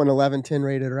throw an 11-10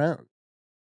 rated round?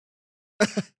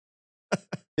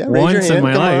 Yeah, raise your Once in hand,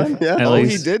 my come life, on. Yeah. at Oh, he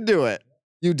least. did do it.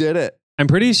 You did it. I'm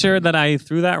pretty sure that I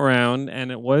threw that round,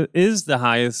 and it is the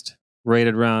highest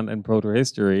rated round in Pro Tour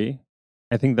history.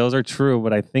 I think those are true,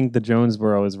 but I think the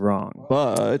Jonesboro is wrong.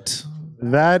 But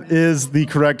That is the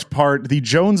correct part. The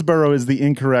Jonesboro is the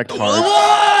incorrect part.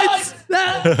 What?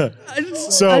 That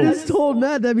I just told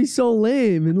Matt that'd be so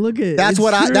lame, and look at That's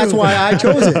it's that's true. why I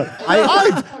chose it.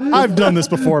 I've done this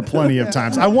before plenty of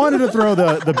times. I wanted to throw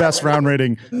the best round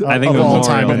rating I think of all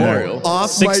time in Memorial. there. Off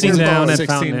 16 down at 16.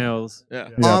 Fountain Hills. Yeah.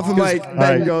 Yeah. Off mic, All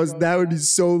Ben right. goes, that would be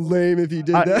so lame if he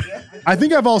did that. I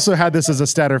think I've also had this as a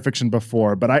stat or fiction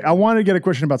before, but I wanted to get a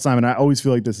question about Simon. I always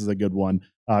feel like this is a good one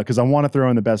because I want to throw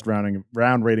in the best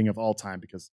round rating of all time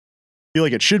because I feel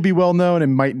like it should be well known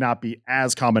and might not be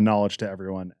as common knowledge to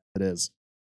everyone as it is.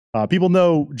 People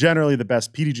know generally the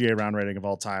best PDGA round rating of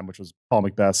all time, which was Paul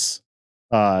Macbeth's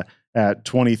at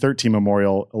 2013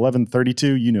 Memorial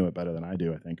 1132. You knew it better than I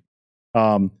do, I think.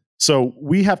 So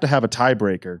we have to have a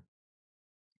tiebreaker.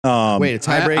 Wait, a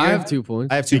tiebreaker? I have 2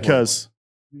 points. I have 2 points. Because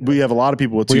we have a lot of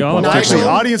people with We 2 all points. have Actually,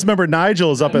 Nigel? audience member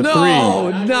Nigel is up at 3.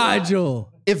 No, Nigel.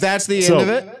 If that's the So end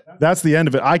of it, that's the end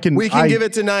of it. we can give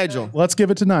it to Nigel. Let's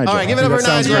give it to Nigel. All right, give it I up think for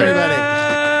that sounds Nigel, great. everybody.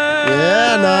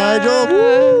 Yeah, Nigel.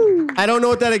 Woo. I don't know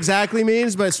what that exactly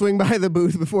means, but swing by the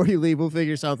booth before you leave. We'll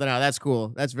figure something out. That's cool.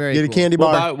 That's very Get a cool. candy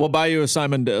bar. We'll buy you a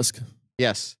Simon disc.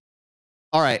 Yes.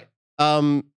 All right.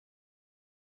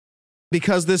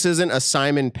 Because this isn't a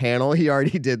Simon panel, he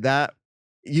already did that.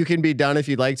 You can be done if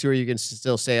you'd like to, or you can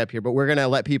still stay up here, but we're going to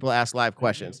let people ask live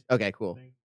questions. Okay, cool.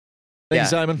 Thank Yeah. you,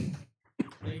 Simon.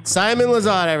 Simon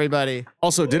Lazard, everybody.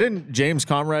 Also, didn't James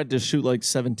Conrad just shoot like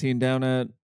 17 down at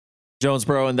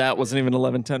Jonesboro, and that wasn't even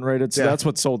 11-10 rated? So Yeah. that's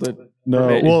what sold it. No,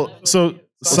 Me. well, so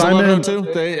Was Simon,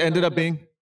 11-02? They ended up being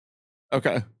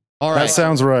okay. All that right.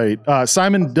 sounds right.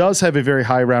 Simon does have a very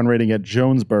high round rating at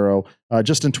Jonesboro.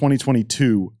 Just in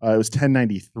 2022, it was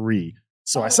 1093.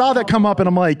 So I saw that come up, and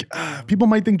I'm like, people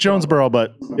might think Jonesboro,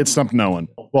 but it stumped no one.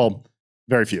 Well,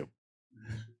 very few.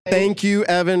 Thank you,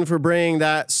 Evan, for bringing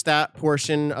that stat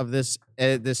portion of this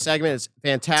this segment. It's See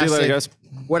fantastic. you later, guys.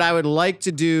 What I would like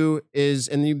to do is,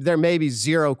 and there may be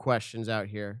 0 questions out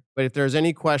here, but if there's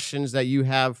any questions that you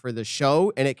have for the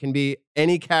show, and it can be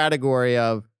any category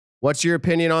of what's your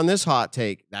opinion on this hot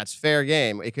take, that's fair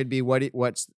game. It could be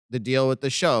what's the deal with the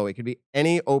show. It could be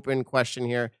any open question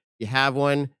here. You have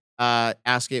one,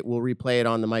 ask it. We'll replay it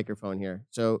on the microphone here.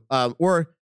 So,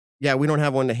 yeah, we don't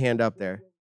have one to hand up there.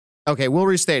 Okay, we'll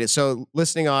restate it. So,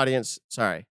 listening audience,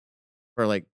 sorry for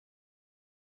like.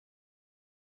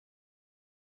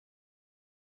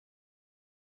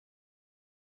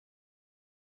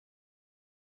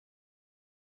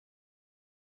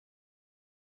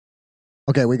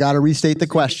 Okay, we got to restate the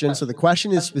question. So the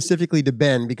question is specifically to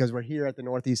Ben because we're here at the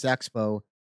Northeast Expo,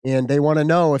 and they want to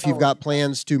know if you've got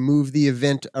plans to move the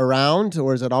event around,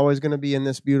 or is it always going to be in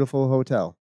this beautiful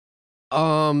hotel?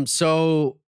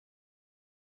 So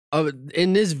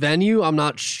in this venue, I'm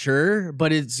not sure,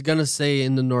 but it's gonna stay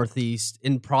in the Northeast,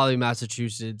 in probably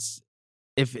Massachusetts.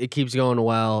 If it keeps going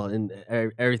well and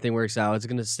everything works out, it's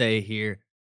gonna stay here,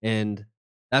 and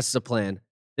that's the plan.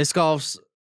 Disc golf's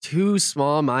too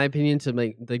small, in my opinion, to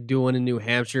make like do one in New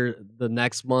Hampshire the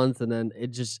next month, and then it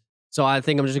just. So I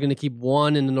think I'm just gonna keep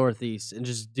one in the Northeast and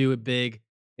just do it big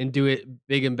and do it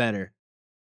big and better.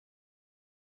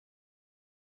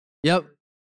 Yep.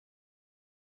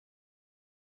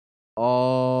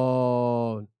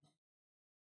 Oh,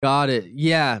 got it.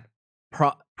 Yeah,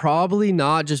 probably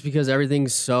not, just because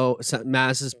everything's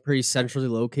Mass is pretty centrally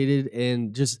located,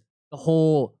 and just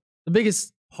the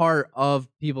biggest part of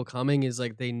people coming is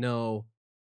like they know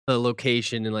the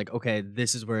location and like, okay,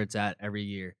 this is where it's at every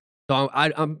year. So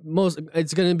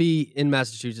it's gonna be in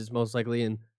Massachusetts most likely,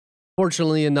 and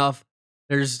fortunately enough,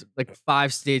 there's like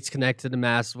 5 states connected to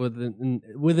Mass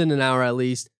within an hour at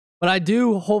least. But I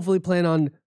do hopefully plan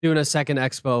on doing a second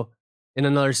expo in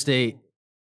another state,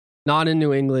 not in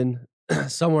New England,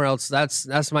 somewhere else.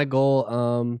 That's my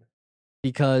goal.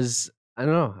 Because I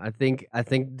don't know. I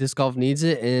think disc golf needs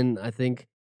it, and I think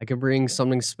I can bring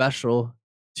something special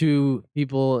to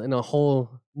people in a whole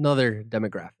nother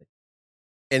demographic.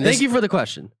 And Thank you for the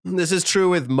question. This is true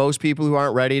with most people who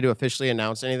aren't ready to officially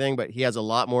announce anything, but he has a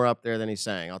lot more up there than he's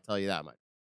saying. I'll tell you that much.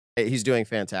 He's doing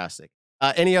fantastic.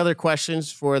 Any other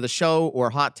questions for the show or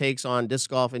hot takes on disc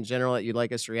golf in general that you'd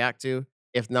like us to react to?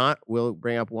 If not, we'll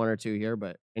bring up 1 or 2 here,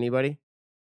 but anybody?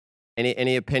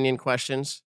 Any opinion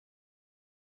questions?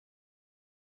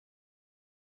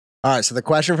 All right, so the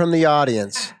question from the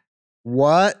audience: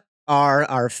 what are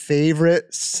our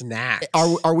favorite snacks?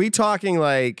 Are we talking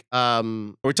like Are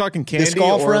we talking candy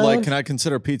golf or like round? can I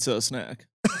consider pizza a snack?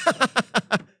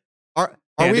 are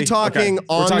Candy? we talking Okay,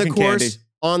 we're on the talking course candy.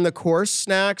 on the course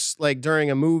snacks like during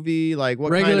a movie, like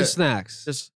what Regular kind of snacks.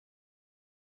 just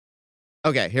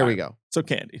Okay, here we go. So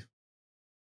candy.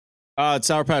 It's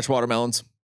Sour Patch watermelons.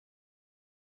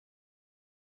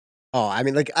 Oh, I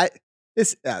mean, like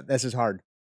this is hard.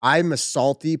 I'm a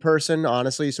salty person,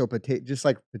 honestly. So just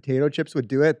like potato chips would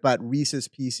do it, but Reese's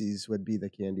Pieces would be the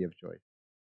candy of choice.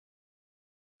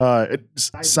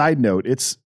 Side note,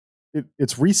 it's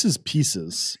Reese's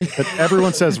Pieces, but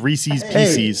everyone says Reese's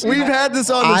Pieces. We've had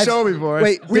this on the show before.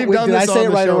 Wait, we've done did I this say on it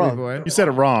the right show or wrong? before. You said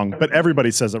it wrong, but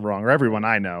everybody says it wrong, or everyone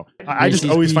I know. I just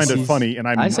Reese's always find it Pieces. funny, and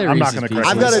I'm I say not Reese's going to Pieces. correct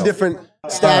I've got a myself. different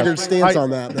staggered stance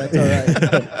on that, but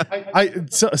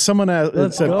that's all right. Someone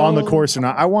Let's said on the go. course or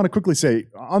not. I want to quickly say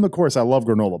on the course, I love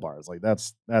granola bars. Like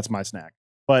that's my snack.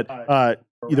 But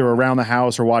either around the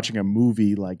house or watching a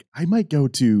movie, like I might go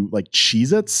to like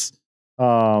Cheez-Its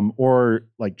or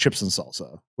like chips and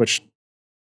salsa, which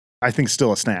I think is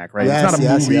still a snack, right? Yes, it's not a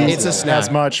yes, movie. yes. It's a snack. as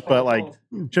much, but like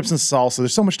chips and salsa,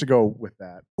 there's so much to go with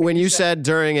that. When you said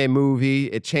during a movie,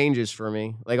 it changes for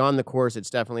me. Like on the course, it's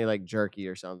definitely like jerky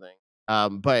or something.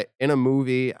 But in a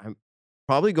movie, I'm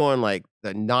probably going like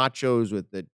the nachos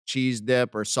with the cheese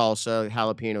dip or salsa,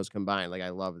 jalapenos combined. Like I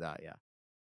love that. Yeah.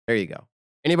 There you go.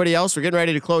 Anybody else? We're getting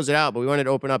ready to close it out, but we wanted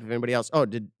to open up if anybody else. Oh,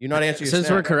 did you not answer your Since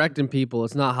snack? we're correcting people,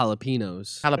 it's not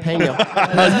jalapenos. Jalapeno.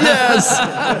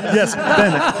 Yes,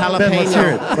 Ben, let's hear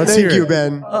it. Let's hear Thank you, it.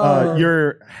 Ben.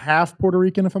 You're half Puerto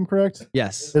Rican, if I'm correct.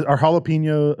 Yes. Are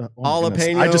jalapeno? Oh my goodness.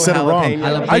 Jalapeno, I just said it wrong.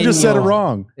 jalapeno. I just said it Jalapeno.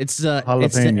 wrong. It's the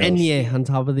Jalapenos. enye on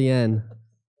top of the N.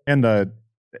 And the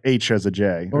H as a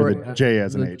J, or the J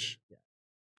as an H.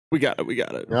 We got it. We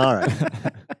got it. All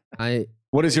right.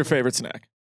 What is your favorite snack?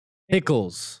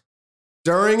 Pickles.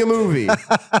 During a movie,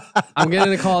 I'm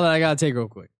getting a call that I gotta take real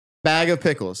quick. bag of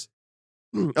pickles.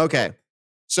 Okay.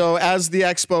 So as the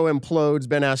expo implodes,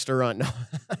 Ben has to run.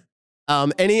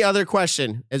 Any other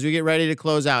question as we get ready to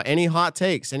close out? Any hot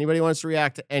takes? Anybody wants to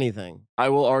react to anything? I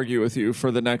will argue with you for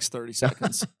the next 30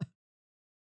 seconds.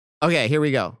 Okay, here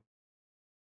we go.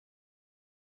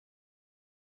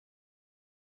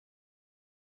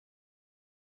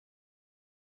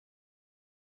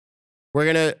 We're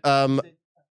gonna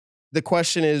the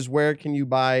question is, where can you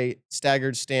buy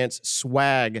Staggered Stance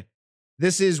swag?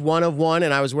 This is one of one,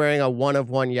 and I was wearing a one of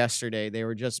one yesterday. They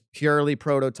were just purely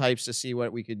prototypes to see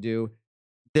what we could do.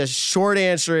 The short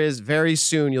answer is very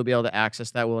soon you'll be able to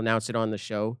access that. We'll announce it on the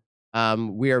show.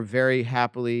 We are very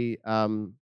happily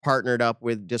partnered up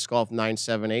with Disc Golf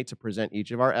 978 to present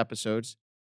each of our episodes,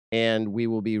 and we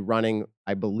will be running,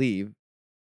 I believe,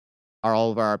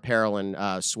 all of our apparel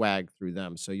and swag through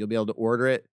them. So you'll be able to order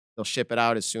it. They'll ship it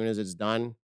out as soon as it's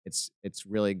done. It's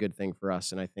really a good thing for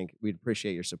us, and I think we'd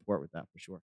appreciate your support with that for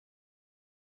sure.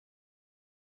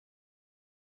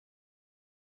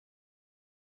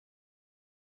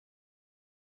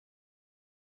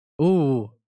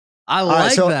 Ooh, I All like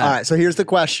right, so, that. All right, so here's the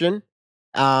question: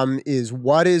 is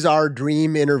what is our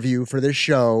dream interview for this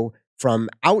show from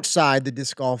outside the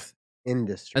disc golf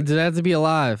industry? And did I have to be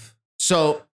alive?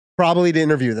 So Probably to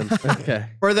interview them. Okay.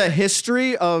 for the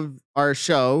history of our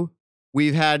show,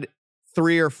 we've had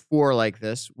 3 or 4 like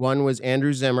this. One was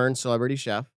Andrew Zimmern, celebrity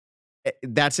chef.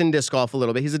 That's in disc golf a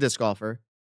little bit. He's a disc golfer.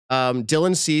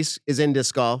 Dylan Cease is in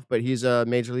disc golf, but he's a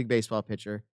Major League Baseball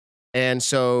pitcher. And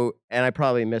I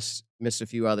probably missed a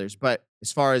few others. But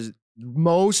as far as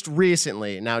most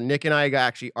recently, now Nick and I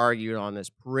actually argued on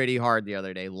this pretty hard the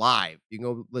other day live. You can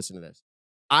go listen to this.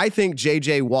 I think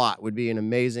JJ Watt would be an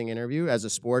amazing interview as a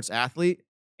sports athlete,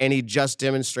 and he just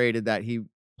demonstrated that he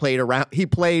played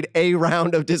a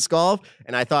round of disc golf,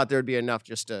 and I thought there'd be enough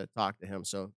just to talk to him.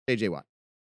 So JJ Watt.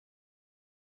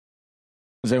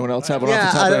 Does anyone else have one Yeah,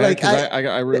 off the top of their head? like, 'Cause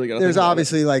I really got. There's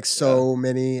obviously like so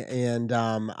many, and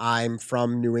I'm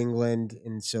from New England,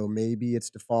 and so maybe it's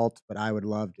default, but I would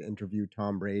love to interview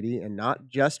Tom Brady, and not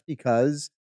just because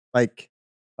like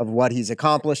of what he's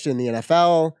accomplished in the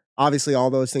NFL. Obviously, all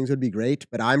those things would be great,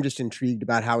 but I'm just intrigued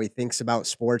about how he thinks about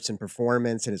sports and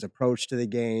performance and his approach to the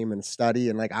game and study,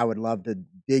 and like I would love to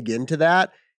dig into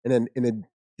that in a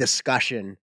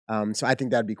discussion. So I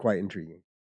think that'd be quite intriguing.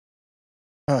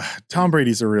 Tom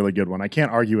Brady's a really good one. I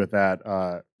can't argue with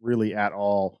that really at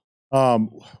all.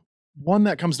 One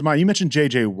that comes to mind, you mentioned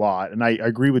JJ Watt, and I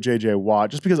agree with JJ Watt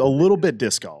just because a little bit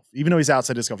disc golf, even though he's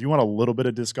outside disc golf, you want a little bit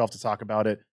of disc golf to talk about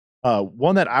it.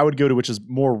 One that I would go to, which is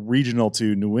more regional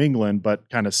to New England, but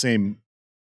kind of same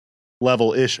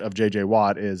level-ish of JJ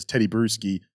Watt, is Teddy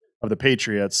Bruschi of the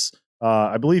Patriots.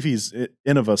 I believe he's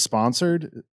Innova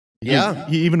sponsored. Yeah.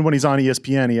 He, even when he's on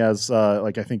ESPN, he has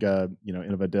I think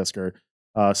Innova disc or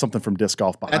something from disc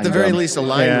golf behind At the very him. least,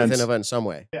 aligned with And- Innova in some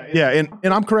way. Yeah,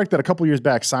 and I'm correct that a couple years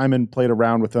back, Simon played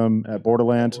around with him at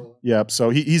Borderland. Yep. So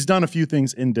he's done a few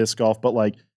things in disc golf, but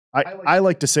like I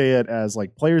like to say it as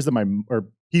like players that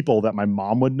people that my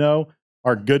mom would know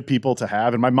are good people to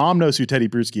have. And my mom knows who Teddy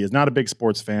Bruschi is. Not a big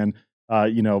sports fan.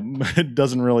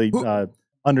 Doesn't really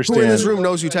understand. Who in this room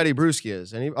knows who Teddy Bruschi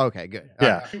is? Okay, good.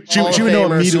 Yeah, Right. she Hall of would know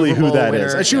Famer, immediately Super who Bowl that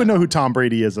winner. is. She would know who Tom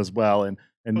Brady is as well, and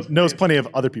knows plenty of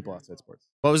other people outside sports.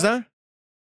 What was that?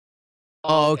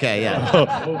 Oh, okay, yeah.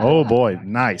 Oh boy,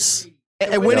 nice.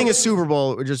 And winning a Super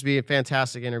Bowl would just be a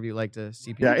fantastic interview. Like to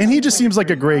see people. Yeah, and he just seems like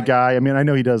a great guy. I mean, I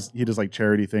know he does like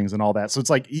charity things and all that. So it's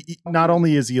like not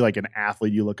only is he like an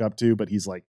athlete you look up to, but he's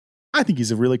like, I think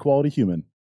he's a really quality human.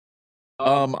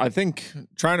 I think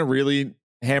trying to really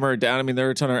hammer it down. I mean, there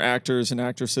are a ton of actors and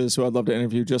actresses who I'd love to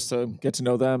interview just to get to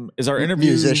know them. Is our interview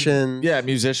musicians? Yeah,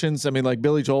 musicians. I mean, like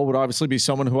Billy Joel would obviously be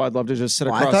someone who I'd love to just sit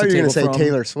across I thought the you were table going to say from.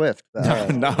 Taylor Swift.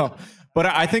 No. But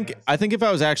I think if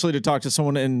I was actually to talk to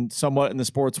someone somewhat in the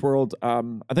sports world,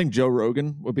 I think Joe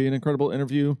Rogan would be an incredible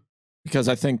interview because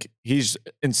I think he's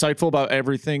insightful about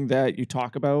everything that you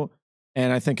talk about,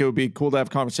 and I think it would be cool to have a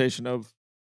conversation of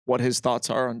what his thoughts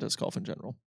are on disc golf in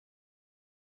general.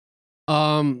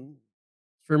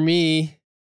 For me,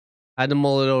 I had to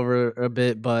mull it over a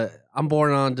bit, but I'm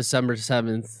born on December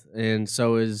 7th, and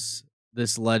so is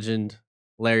this legend,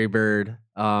 Larry Bird.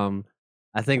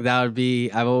 I think that would be,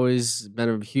 I've always been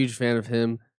a huge fan of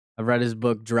him. I've read his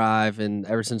book, Drive, and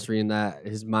ever since reading that,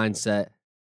 his mindset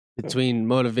between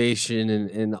motivation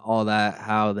and all that,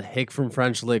 how the hick from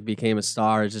French Lick became a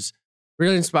star is just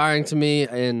really inspiring to me.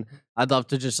 And I'd love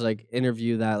to just like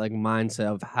interview that like mindset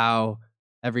of how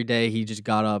every day he just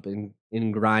got up and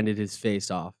grinded his face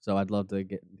off. So I'd love to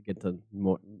get to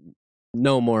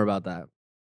know more about that.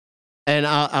 And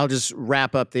I'll just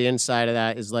wrap up the inside of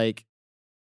that is like,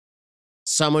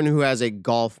 someone who has a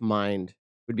golf mind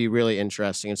would be really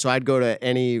interesting. And so I'd go to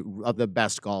any of the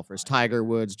best golfers, Tiger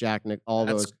Woods, Jack Nick, all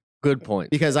those. Good point.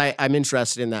 Because I'm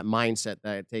interested in that mindset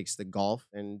that it takes the golf.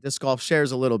 And disc golf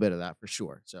shares a little bit of that for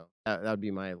sure. So that would be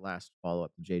my last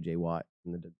follow-up to JJ Watt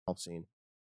in the golf scene.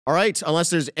 All right. Unless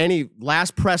there's any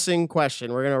last pressing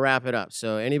question, we're going to wrap it up.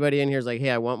 So anybody in here is like, hey,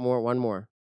 I want one more.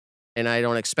 And I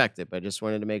don't expect it, but I just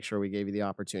wanted to make sure we gave you the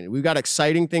opportunity. We've got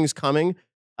exciting things coming.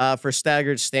 For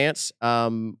Staggered Stance,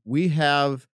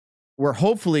 we're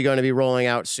hopefully going to be rolling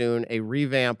out soon a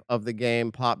revamp of the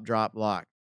game Pop Drop Lock,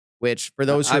 which for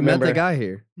those who remember, met the guy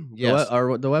here. Yes. The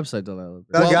website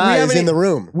developed. The guy is in the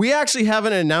room. We actually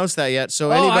haven't announced that yet.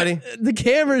 So anybody, the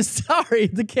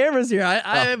camera's here.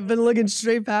 I've been looking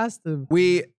straight past him.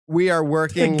 we are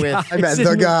working with. I met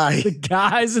the guy. The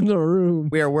guys in the room.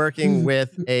 We are working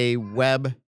with a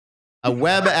web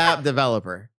app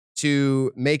developer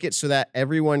to make it so that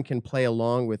everyone can play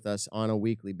along with us on a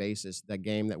weekly basis, the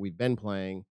game that we've been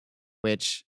playing,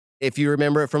 which, if you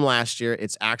remember it from last year,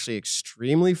 it's actually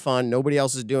extremely fun. Nobody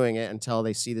else is doing it until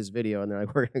they see this video and they're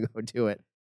like, we're going to go do it.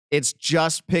 It's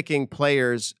just picking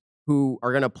players who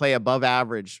are going to play above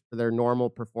average for their normal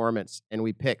performance, and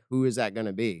we pick who is that going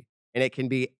to be. And it can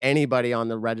be anybody on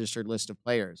the registered list of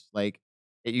players. Like,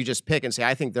 you just pick and say,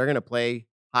 I think they're going to play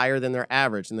higher than their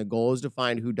average. And the goal is to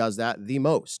find who does that the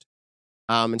most.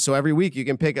 And so every week you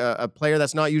can pick a player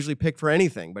that's not usually picked for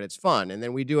anything, but it's fun. And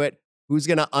then we do it, who's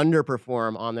going to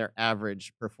underperform on their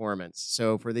average performance.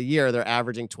 So for the year, they're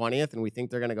averaging 20th, and we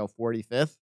think they're going to go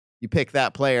 45th. You pick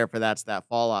that player for that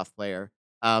fall-off player.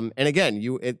 And again,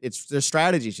 there's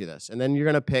strategy to this. And then you're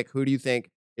going to pick who do you think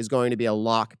is going to be a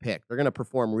lock pick. They're going to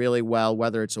perform really well,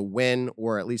 whether it's a win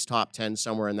or at least top 10,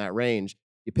 somewhere in that range.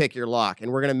 You pick your lock.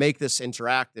 And we're going to make this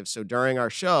interactive. So during our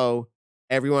show,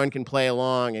 everyone can play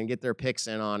along and get their picks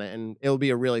in on it, and it'll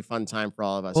be a really fun time for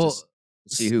all of us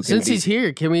to see who can. Since he's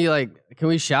here, can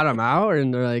we shout him out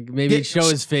and maybe show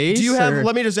his face? Do you have?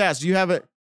 Let me just ask. Do you have it?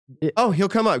 Oh, he'll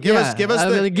come up. Give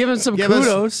him some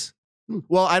kudos.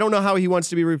 Well, I don't know how he wants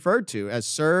to be referred to, as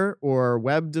sir or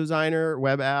web designer,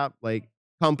 web app, like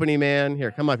company man.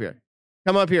 Here, come up here.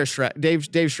 Come up here, Shrek. Dave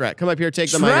Shrek. Come up here.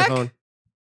 Take the microphone.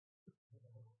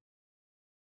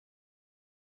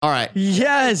 All right.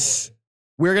 Yes.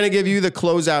 We're going to give you the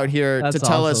closeout here That's to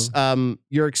tell awesome. us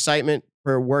your excitement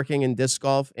for working in disc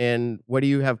golf, and what do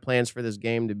you have plans for this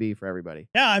game to be for everybody?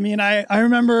 Yeah, I mean, I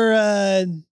remember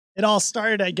it all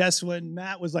started, I guess, when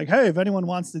Matt was like, hey, if anyone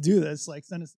wants to do this, like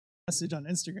send us a message on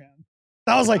Instagram.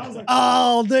 I was like,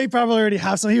 oh, they probably already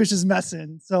have some. He was just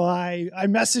messing. So I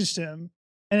messaged him,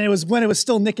 and it was when it was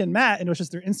still Nick and Matt, and it was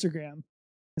just their Instagram.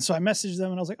 And so I messaged them,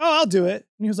 and I was like, oh, I'll do it.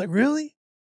 And he was like, really?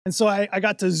 And so I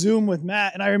got to Zoom with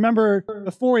Matt, and I remember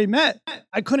before we met,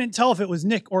 I couldn't tell if it was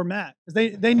Nick or Matt,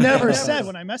 because they never said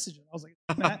when I messaged him. I was like,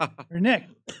 Matt or Nick.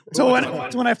 So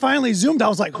when I finally Zoomed, I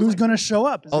was like, who's going to show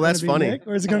up? Is it that's gonna be funny. Nick,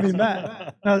 or is it going to be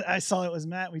Matt? No, I saw it was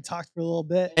Matt. We talked for a little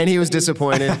bit. And he was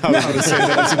disappointed. I was going to say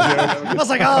that as a joke. I was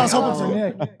like, oh, I was hoping for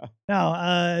Nick.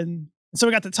 No, so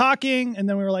we got to talking, and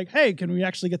then we were like, hey, can we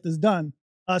actually get this done?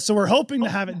 So we're hoping to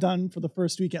have it done for the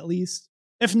first week at least.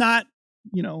 If not,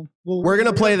 we're going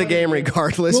to play the game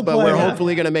regardless, we'll but play, we're yeah.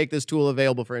 hopefully going to make this tool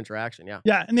available for interaction. Yeah.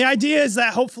 Yeah, and the idea is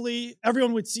that hopefully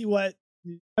everyone would see what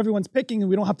everyone's picking, and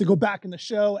we don't have to go back in the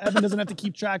show. Evan doesn't have to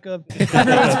keep track of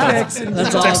everyone's picks. And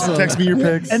That's awesome. Text me your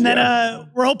picks. And then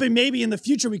we're hoping maybe in the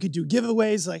future we could do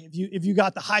giveaways. Like if you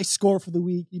got the high score for the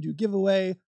week, you do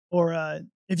giveaway. Or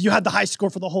if you had the high score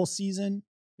for the whole season,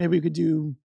 maybe we could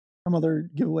do some other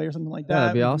giveaway or something like that.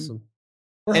 That'd be awesome.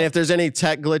 And if there's any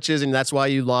tech glitches and that's why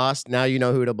you lost, now you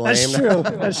know who to blame. That's true.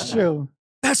 That's true.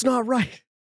 That's not right.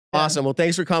 Awesome. Well,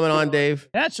 thanks for coming on, Dave.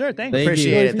 Yeah, sure. Thanks. Thank you.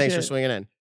 Appreciate it. Thanks Appreciate for it. swinging in.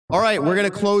 All right, we're going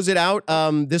to close it out.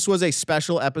 This was a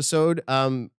special episode.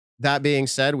 That being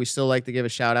said, we still like to give a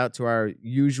shout out to our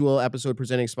usual episode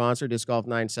presenting sponsor, Disc Golf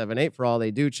 978. For all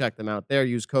they do, check them out there.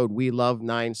 Use code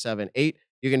WeLove978.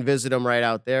 You can visit them right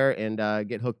out there and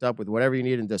get hooked up with whatever you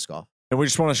need in disc golf. And we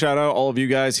just want to shout out all of you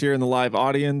guys here in the live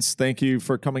audience. Thank you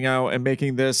for coming out and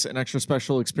making this an extra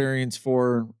special experience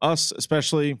for us,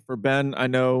 especially for Ben, I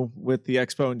know, with the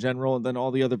expo in general, and then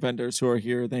all the other vendors who are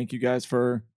here. Thank you guys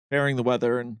for bearing the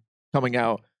weather and coming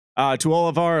out. To all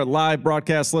of our live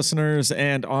broadcast listeners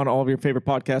and on all of your favorite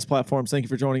podcast platforms, thank you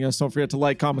for joining us. Don't forget to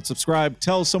like, comment, subscribe.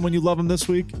 Tell someone you love them this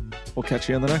week. We'll catch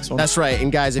you on the next one. That's right.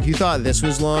 And guys, if you thought this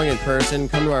was long in person,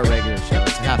 come to our regular show.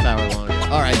 It's a half hour longer.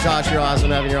 All right, Josh, you're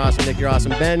awesome. Evan, you're awesome. Nick, you're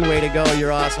awesome. Ben, way to go.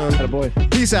 You're awesome.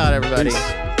 Attaboy. Peace out, everybody.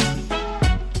 Peace.